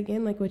back to,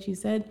 again, like what you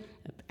said,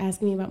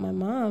 asking me about my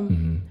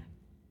mom.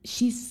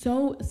 She's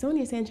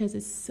Sonia Sanchez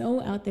is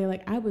so out there.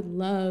 Like, I would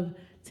love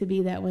to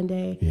be that one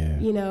day.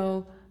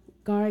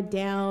 Guard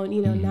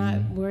down,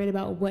 not worried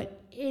about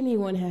what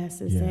anyone has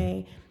to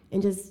say,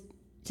 and just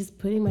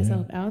putting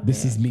myself out there.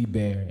 This is me,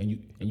 Bear,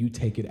 and you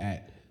take it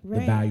at the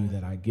value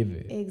that I give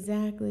it.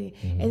 Exactly.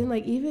 And then,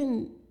 like,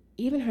 even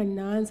her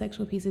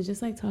non-sexual pieces,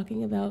 just like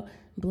talking about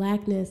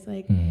Blackness.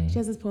 Like, she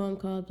has this poem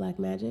called Black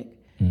Magic.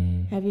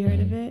 Have you heard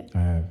of it? I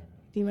have.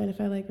 Do you mind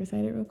if I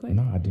recite it real quick?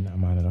 No, I do not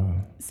mind at all.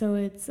 So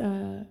it's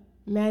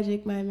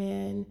magic, my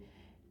man.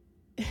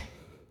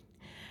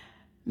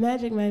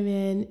 Magic, my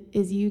man,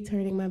 is you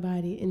turning my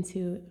body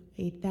into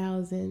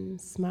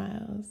 1,000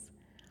 smiles.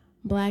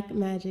 Black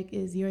magic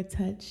is your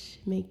touch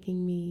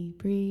making me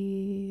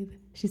breathe.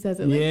 She says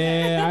it like that.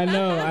 Yeah, I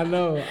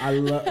know. I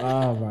love.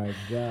 Oh my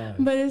god.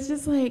 But it's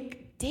just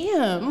like,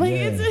 damn, like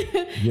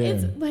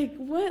it's like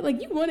what?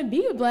 Like you want to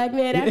be a black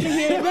man after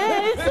hearing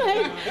that?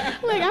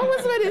 It's like I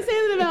was about to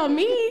say that about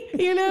me,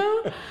 you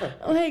know?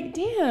 Like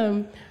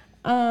damn.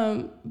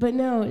 But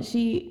no,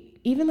 she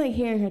even like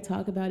hearing her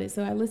talk about it.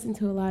 So I listened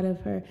to a lot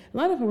of her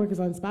work is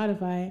on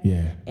Spotify.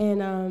 Yeah.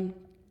 And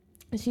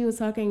she was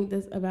talking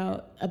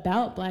about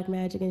black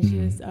magic, and she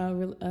was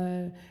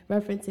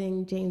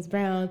referencing James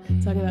Brown,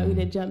 talking about we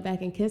need to jump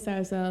back and kiss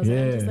ourselves. Yeah.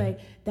 And I'm just like,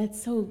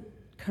 that's so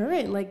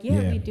current. Like,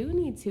 we do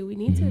need to. We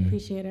need to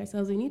appreciate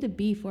ourselves. We need to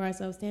be for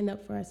ourselves, stand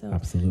up for ourselves,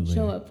 absolutely,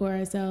 show up for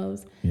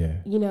ourselves. Yeah.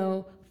 You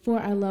know, for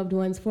our loved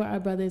ones, for our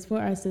brothers, for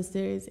our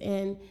sisters,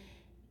 and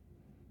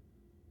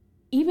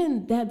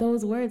even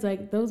those words are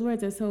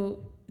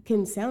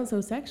can sound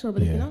so sexual,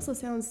 but they can also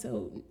sound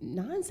so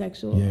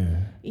non-sexual. Yeah.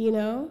 You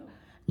know.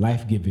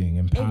 Life-giving,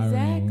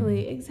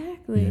 empowering.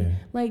 Exactly. Yeah.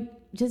 Like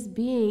just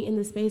being in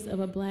the space of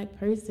a black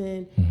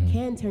person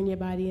can turn your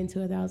body into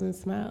 1,000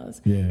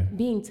 smiles. Yeah.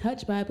 Being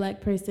touched by a black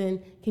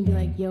person can be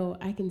like, yo,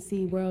 I can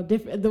see the world,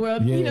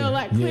 you know, a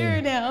lot clearer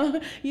now.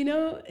 You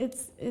know,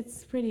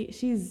 it's pretty.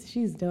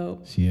 She's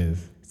dope. She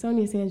is.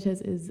 Sonia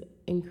Sanchez is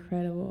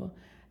incredible.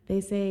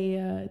 They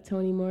say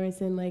Toni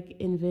Morrison like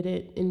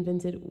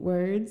invented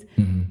words.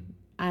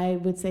 I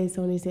would say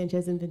Sonia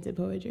Sanchez invented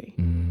poetry.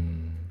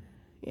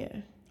 Yeah.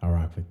 I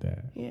rock with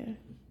that. Yeah.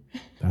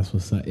 That's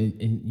what's up.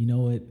 And you know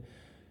what?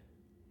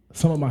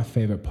 Some of my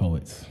favorite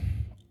poets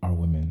are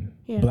women,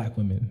 black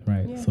women,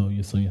 right? Yeah. So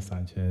your Sonia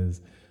Sanchez,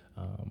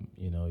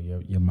 you know,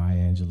 your Maya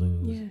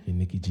Angelou's, your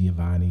Nikki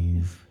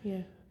Giovanni's.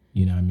 Yeah.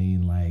 You know what I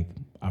mean? Like,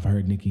 I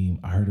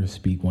heard her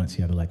speak once.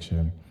 She had a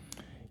lecture.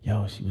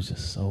 Yo, she was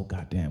just so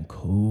goddamn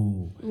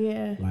cool.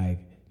 Yeah. Like,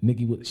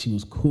 Nikki, she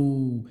was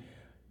cool.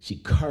 She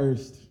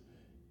cursed,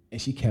 and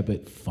she kept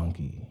it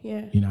funky.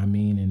 Yeah. You know what I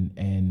mean?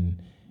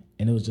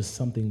 And it was just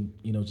something,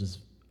 you know, just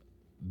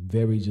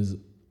very just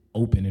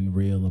open and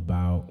real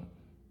about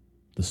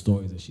the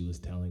stories that she was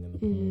telling and the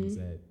poems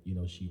that, you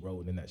know, she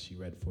wrote and that she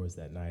read for us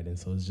that night. And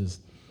so it's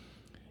just,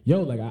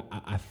 like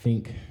I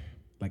think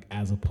like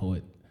as a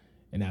poet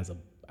and as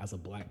a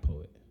black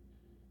poet,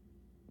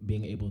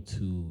 being able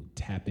to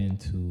tap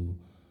into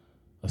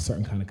a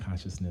certain kind of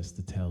consciousness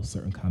to tell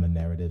certain kind of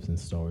narratives and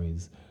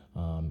stories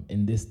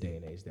in this day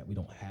and age that we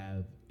don't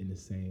have in the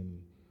same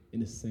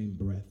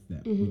breath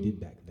that we did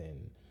back then.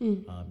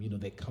 You know,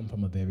 they come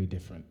from a very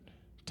different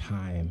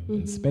time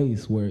and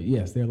space where,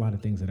 yes, there are a lot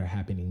of things that are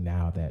happening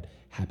now that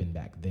happened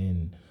back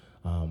then.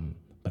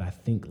 But I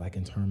think like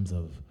in terms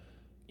of,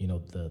 you know,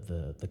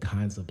 the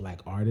kinds of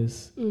black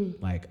artists,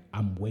 like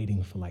I'm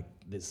waiting for like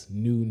this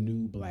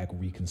new black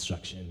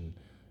reconstruction,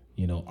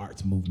 you know,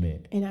 arts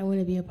movement. And I want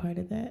to be a part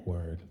of that.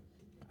 Word.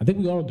 I think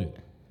we all do.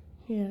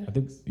 Yeah. I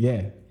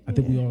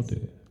think we all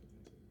do.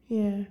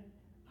 Yeah.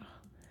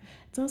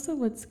 It's also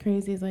what's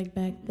crazy is like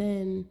back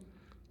then,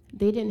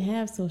 they didn't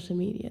have social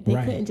media. They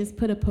couldn't just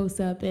put a post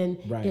up and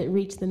it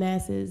reached the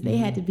masses. They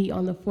had to be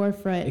on the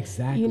forefront.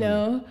 Exactly. You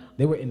know?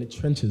 They were in the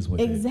trenches with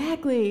it.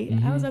 Exactly.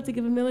 I was about to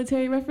give a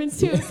military reference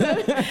too. So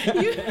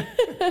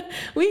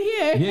we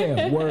here.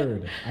 Yeah,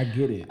 word. I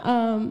get it.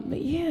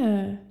 But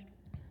yeah.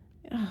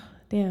 Oh,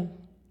 damn.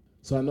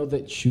 So I know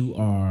that you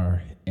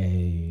are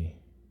a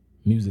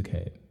music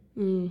head.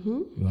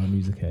 You are a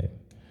music head.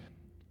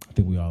 I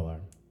think we all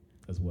are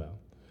as well.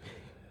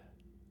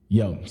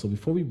 Yo, so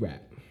before we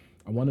wrap,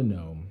 I want to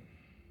know,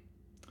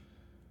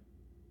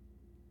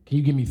 can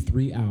you give me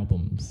 3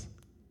 albums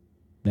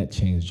that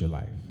changed your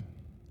life?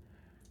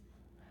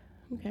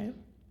 Okay.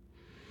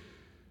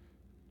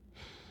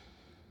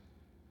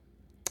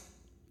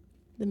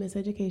 The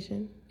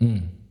Miseducation.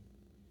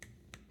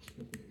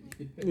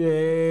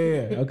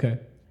 Yeah. Okay.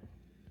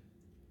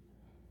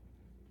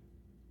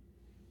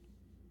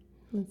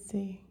 Let's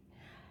see.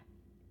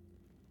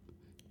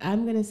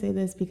 I'm going to say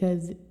this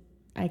because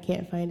I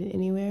can't find it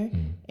anywhere,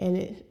 and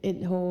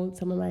it holds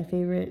some of my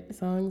favorite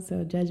songs,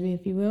 so judge me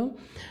if you will.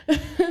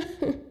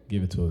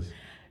 Give it to us.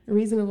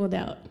 Reasonable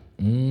Doubt.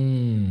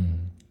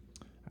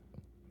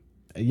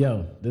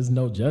 Yo, there's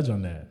no judge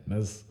on that.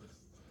 That's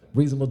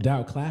Reasonable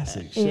Doubt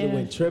classic. Should have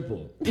went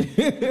triple.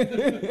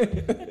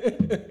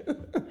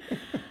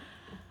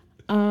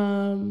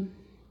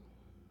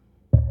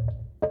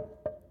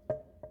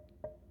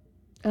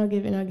 I'll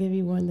give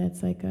you one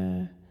that's like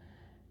a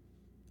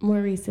more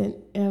recent.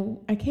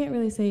 I can't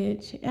really say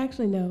it.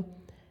 Actually, no.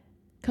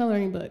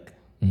 Coloring Book.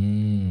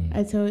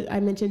 I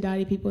mentioned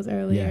Dottie Peoples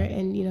earlier,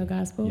 and you know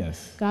gospel.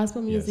 Yes.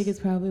 Gospel music is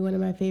probably one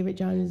of my favorite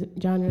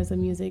genres of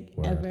music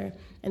ever,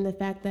 and the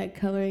fact that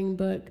Coloring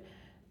Book,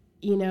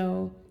 you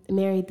know,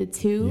 married the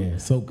two. Yeah.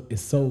 So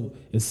it's so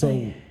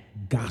like,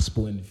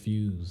 gospel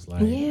infused.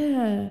 Like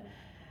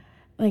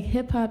like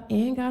hip hop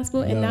and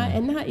gospel, and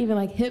not even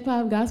like hip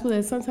hop gospel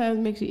that sometimes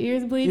makes your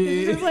ears bleed.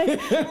 It's just like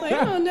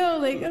I don't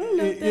know, I don't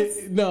know if that's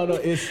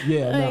it's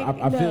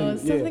I feel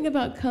something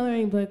about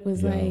Coloring Book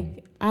was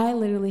like I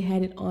literally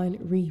had it on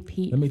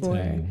repeat. Let me tell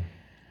you,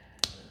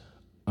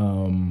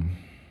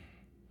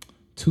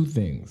 two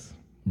things,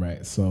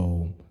 right?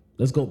 So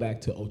let's go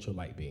back to Ultra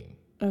Light Beam.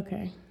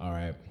 Okay. All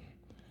right.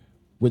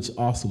 Which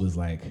also is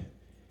like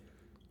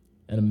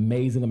an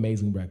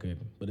amazing record,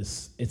 but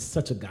it's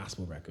such a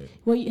gospel record.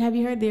 Well, have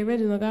you heard the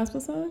original gospel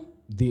song?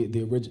 The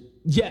original,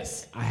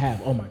 yes, I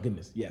have. Oh my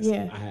goodness, yes,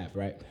 Yeah. I have.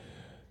 Right.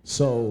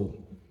 So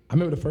I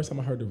remember the first time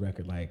I heard the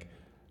record, like,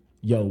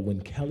 yo, when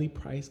Kelly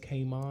Price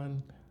came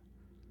on,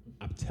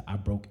 I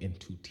broke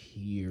into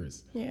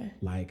tears. Yeah.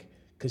 Like,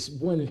 because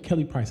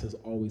Kelly Price has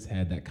always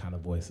had that kind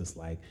of voice. It's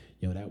like,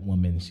 yo, that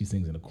woman, she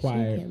sings in a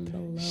choir.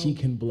 She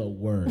can blow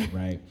word,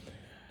 right?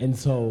 And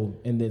so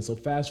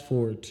fast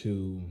forward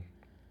to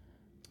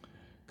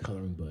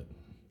Coloring Book.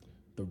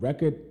 The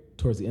record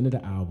towards the end of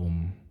the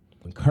album,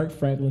 when Kirk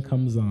Franklin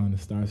comes on and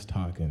starts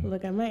talking.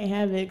 Look, I might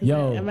have it. 'Cause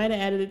Yo, I might have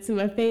added it to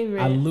my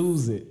favorites. I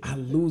lose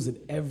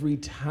it every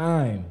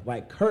time.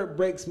 Like, Kurt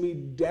breaks me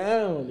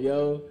down,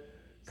 yo.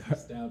 It's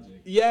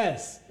nostalgic.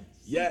 Yes.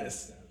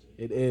 Nostalgic.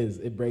 It is.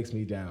 It breaks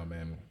me down,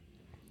 man.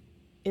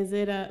 Is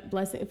it a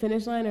blessing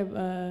Finish Line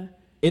or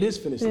It is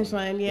Finish Line. Finish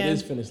Line? Yeah. It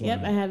is Finish Line.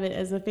 Yep, I have it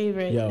as a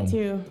favorite Yo,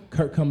 too.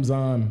 Kurt comes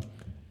on,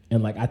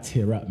 and like I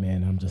tear up,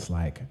 man. I'm just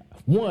like,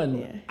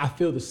 Yeah. I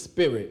feel the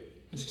spirit.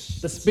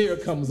 The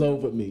spirit comes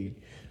over me.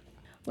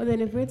 Well,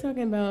 then if we're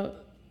talking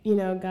about,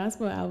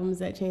 gospel albums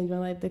that changed my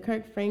life, the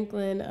Kirk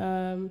Franklin,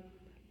 the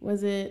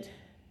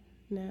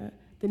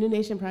New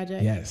Nation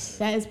Project? Yes.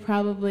 That is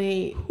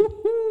probably, That's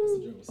the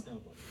drum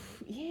stomp on.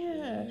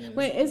 yeah.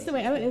 Wait, is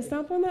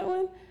Stomp on that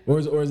one? Or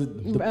is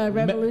it the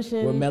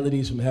Revolution? or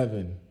Melodies from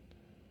Heaven?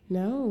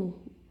 No.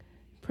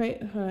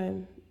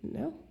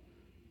 No.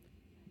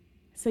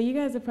 So you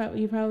guys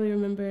you probably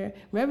remember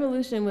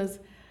Revolution was.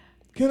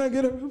 Can I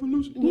get a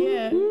revolution?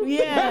 Yeah,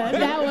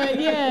 that one.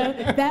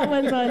 Yeah, that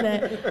one's on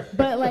that.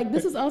 But like,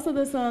 this is also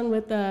the song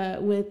with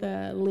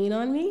 "Lean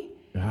on Me"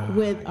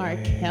 with R.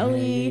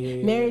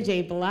 Kelly, Mary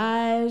J.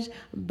 Blige, is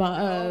it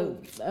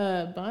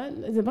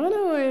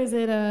Bono or is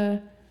it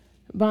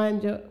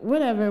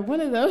whatever,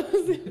 one of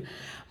those.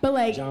 But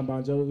like John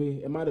Bon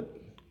Jovi. It might have.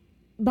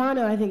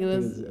 Bono, I think it I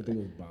was. think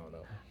it was Bono.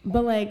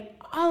 But like,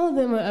 all of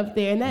them are up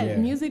there, and that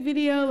music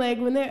video, like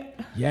when they're.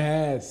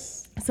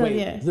 Yes. So Wait,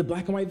 yeah. Is it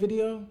black and white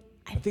video?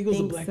 I think it was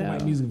a black and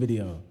white music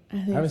video. I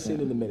haven't seen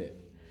it in a minute.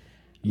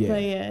 Yeah.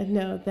 But yeah,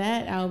 no,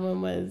 that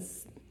album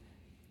was.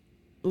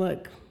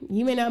 Look,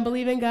 you may not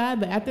believe in God,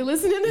 but after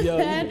listening to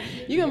that,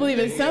 you're gonna believe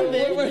in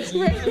something. Right?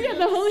 You got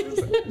the Holy.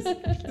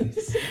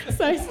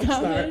 Sorry,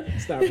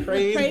 Start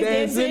praise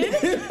dancing.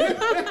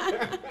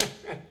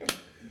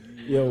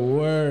 Your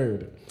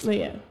word. But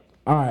yeah.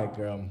 All right,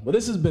 girl. Well,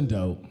 this has been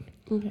dope.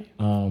 Okay.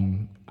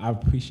 I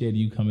appreciate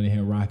you coming in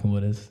here, rocking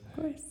with us,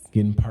 Of course.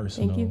 getting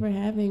personal. Thank you for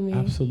having me.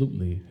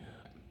 Absolutely.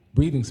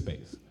 Breathing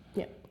Space.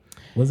 Yeah.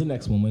 What's the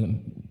next one?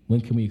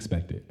 When can we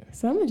expect it?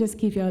 So I'm gonna just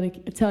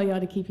tell y'all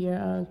to keep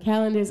your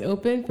calendars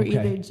open for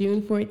either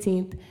June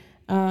 14th,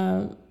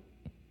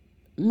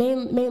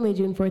 mainly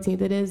June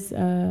 14th. It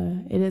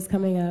is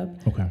coming up.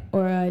 Okay.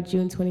 Or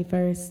June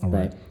 21st. All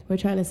right. But we're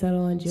trying to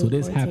settle on June 14th. So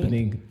this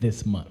happening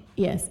this month.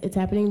 Yes, it's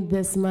happening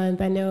this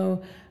month. I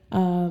know.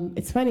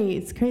 It's funny.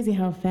 It's crazy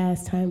how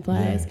fast time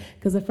flies.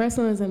 Because the first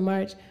one was in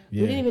March.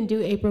 Yeah. We didn't even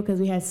do April because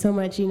we had so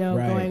much, Right.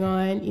 going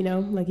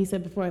on. Like you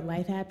said before,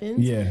 life happens.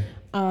 Yeah.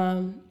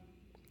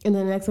 And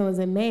then the next one was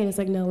in May, and it's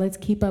like, no, let's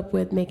keep up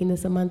with making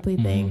this a monthly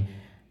thing.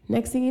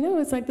 Next thing you know,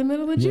 it's like the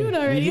middle of June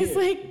already. It's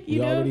like,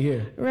 We're already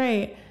here.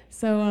 Right.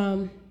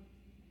 So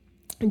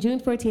June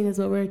 14th is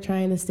what we're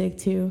trying to stick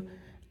to.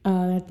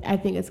 I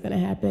think it's going to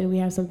happen. We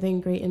have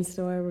something great in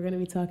store. We're going to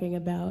be talking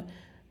about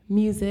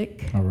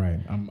music. All right.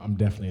 I'm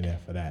definitely there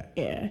for that.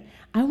 Yeah.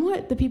 I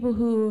want the people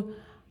who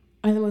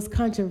are the most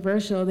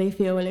controversial they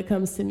feel when it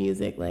comes to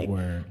music. Like,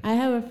 Word. I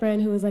have a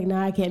friend who was like,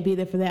 nah, I can't be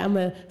there for that. I'm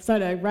going to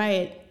start a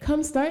riot.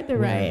 Come start the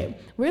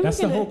riot. That's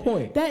the whole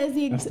point.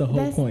 That's the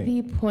whole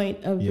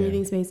point of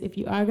Breathing Space. If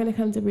you are going to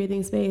come to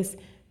Breathing Space,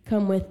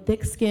 come with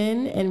thick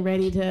skin and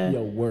ready to...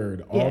 Yo,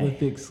 word. All the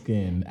thick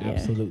skin.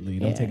 Absolutely.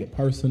 Don't take it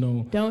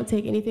personal. Don't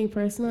take anything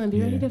personal and be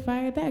ready to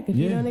fire it back. If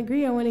you don't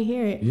agree, I want to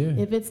hear it. Yeah.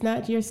 If it's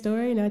not your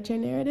story, not your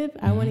narrative,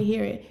 I want to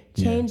hear it.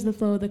 Change the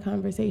flow of the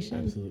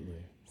conversation. Absolutely.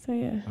 So,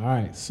 yeah. All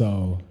right.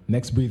 So,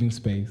 next Breathing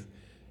Space,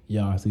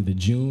 y'all, it's either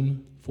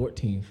June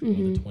 14th or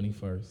the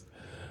 21st.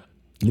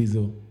 Lisa,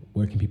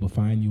 where can people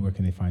find you? Where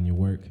can they find your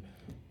work?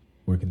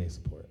 Where can they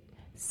support?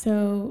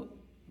 So,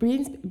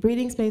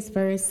 Breathing Space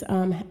first.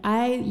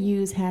 I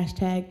use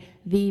hashtag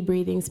the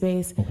Breathing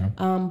Space,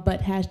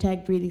 but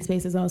hashtag Breathing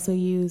Space is also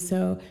used.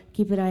 So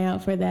keep an eye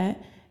out for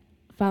that.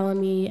 Follow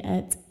me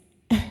at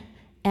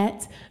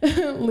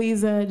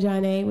Lisa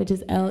Jonee, which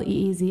is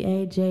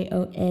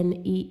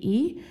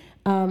LeezaJonee,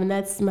 and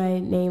that's my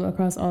name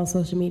across all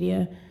social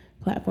media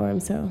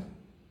platforms. So,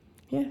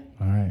 yeah.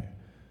 All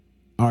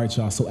right,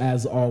 y'all. So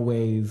as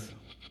always,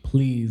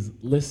 please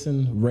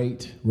listen,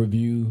 rate,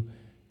 review.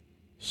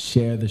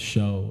 Share the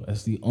show.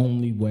 That's the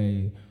only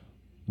way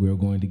we're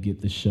going to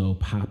get the show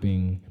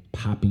popping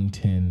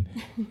 10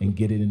 and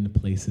get it into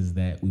places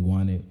that we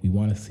want it. We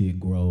want to see it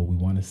grow. We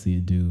want to see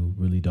it do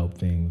really dope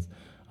things.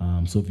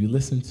 So if you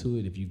listen to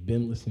it, if you've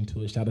been listening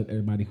to it, shout out to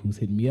everybody who's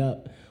hitting me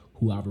up,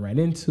 who I've ran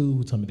into,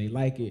 who told me they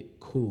like it.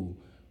 Cool.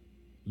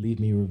 Leave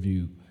me a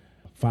review.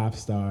 5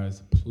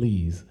 stars,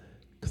 please,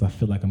 because I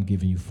feel like I'm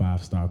giving you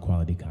 5-star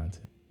quality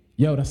content.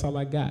 Yo, that's all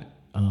I got.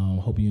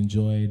 Hope you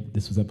enjoyed.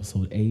 This was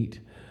episode 8.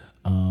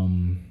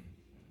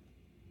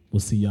 We'll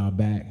see y'all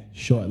back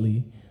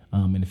shortly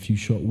in a few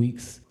short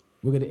weeks.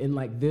 We're going to end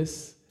like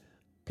this.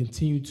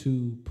 Continue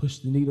to push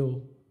the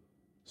needle,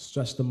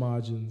 stretch the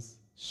margins,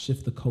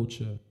 shift the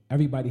culture.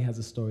 Everybody has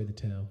a story to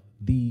tell.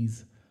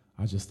 These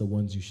are just the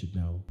ones you should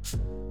know.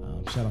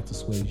 Shout out to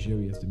Sway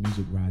Jury as the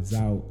music rides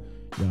out.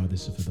 Y'all,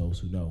 this is for those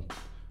who know.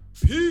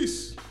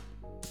 Peace!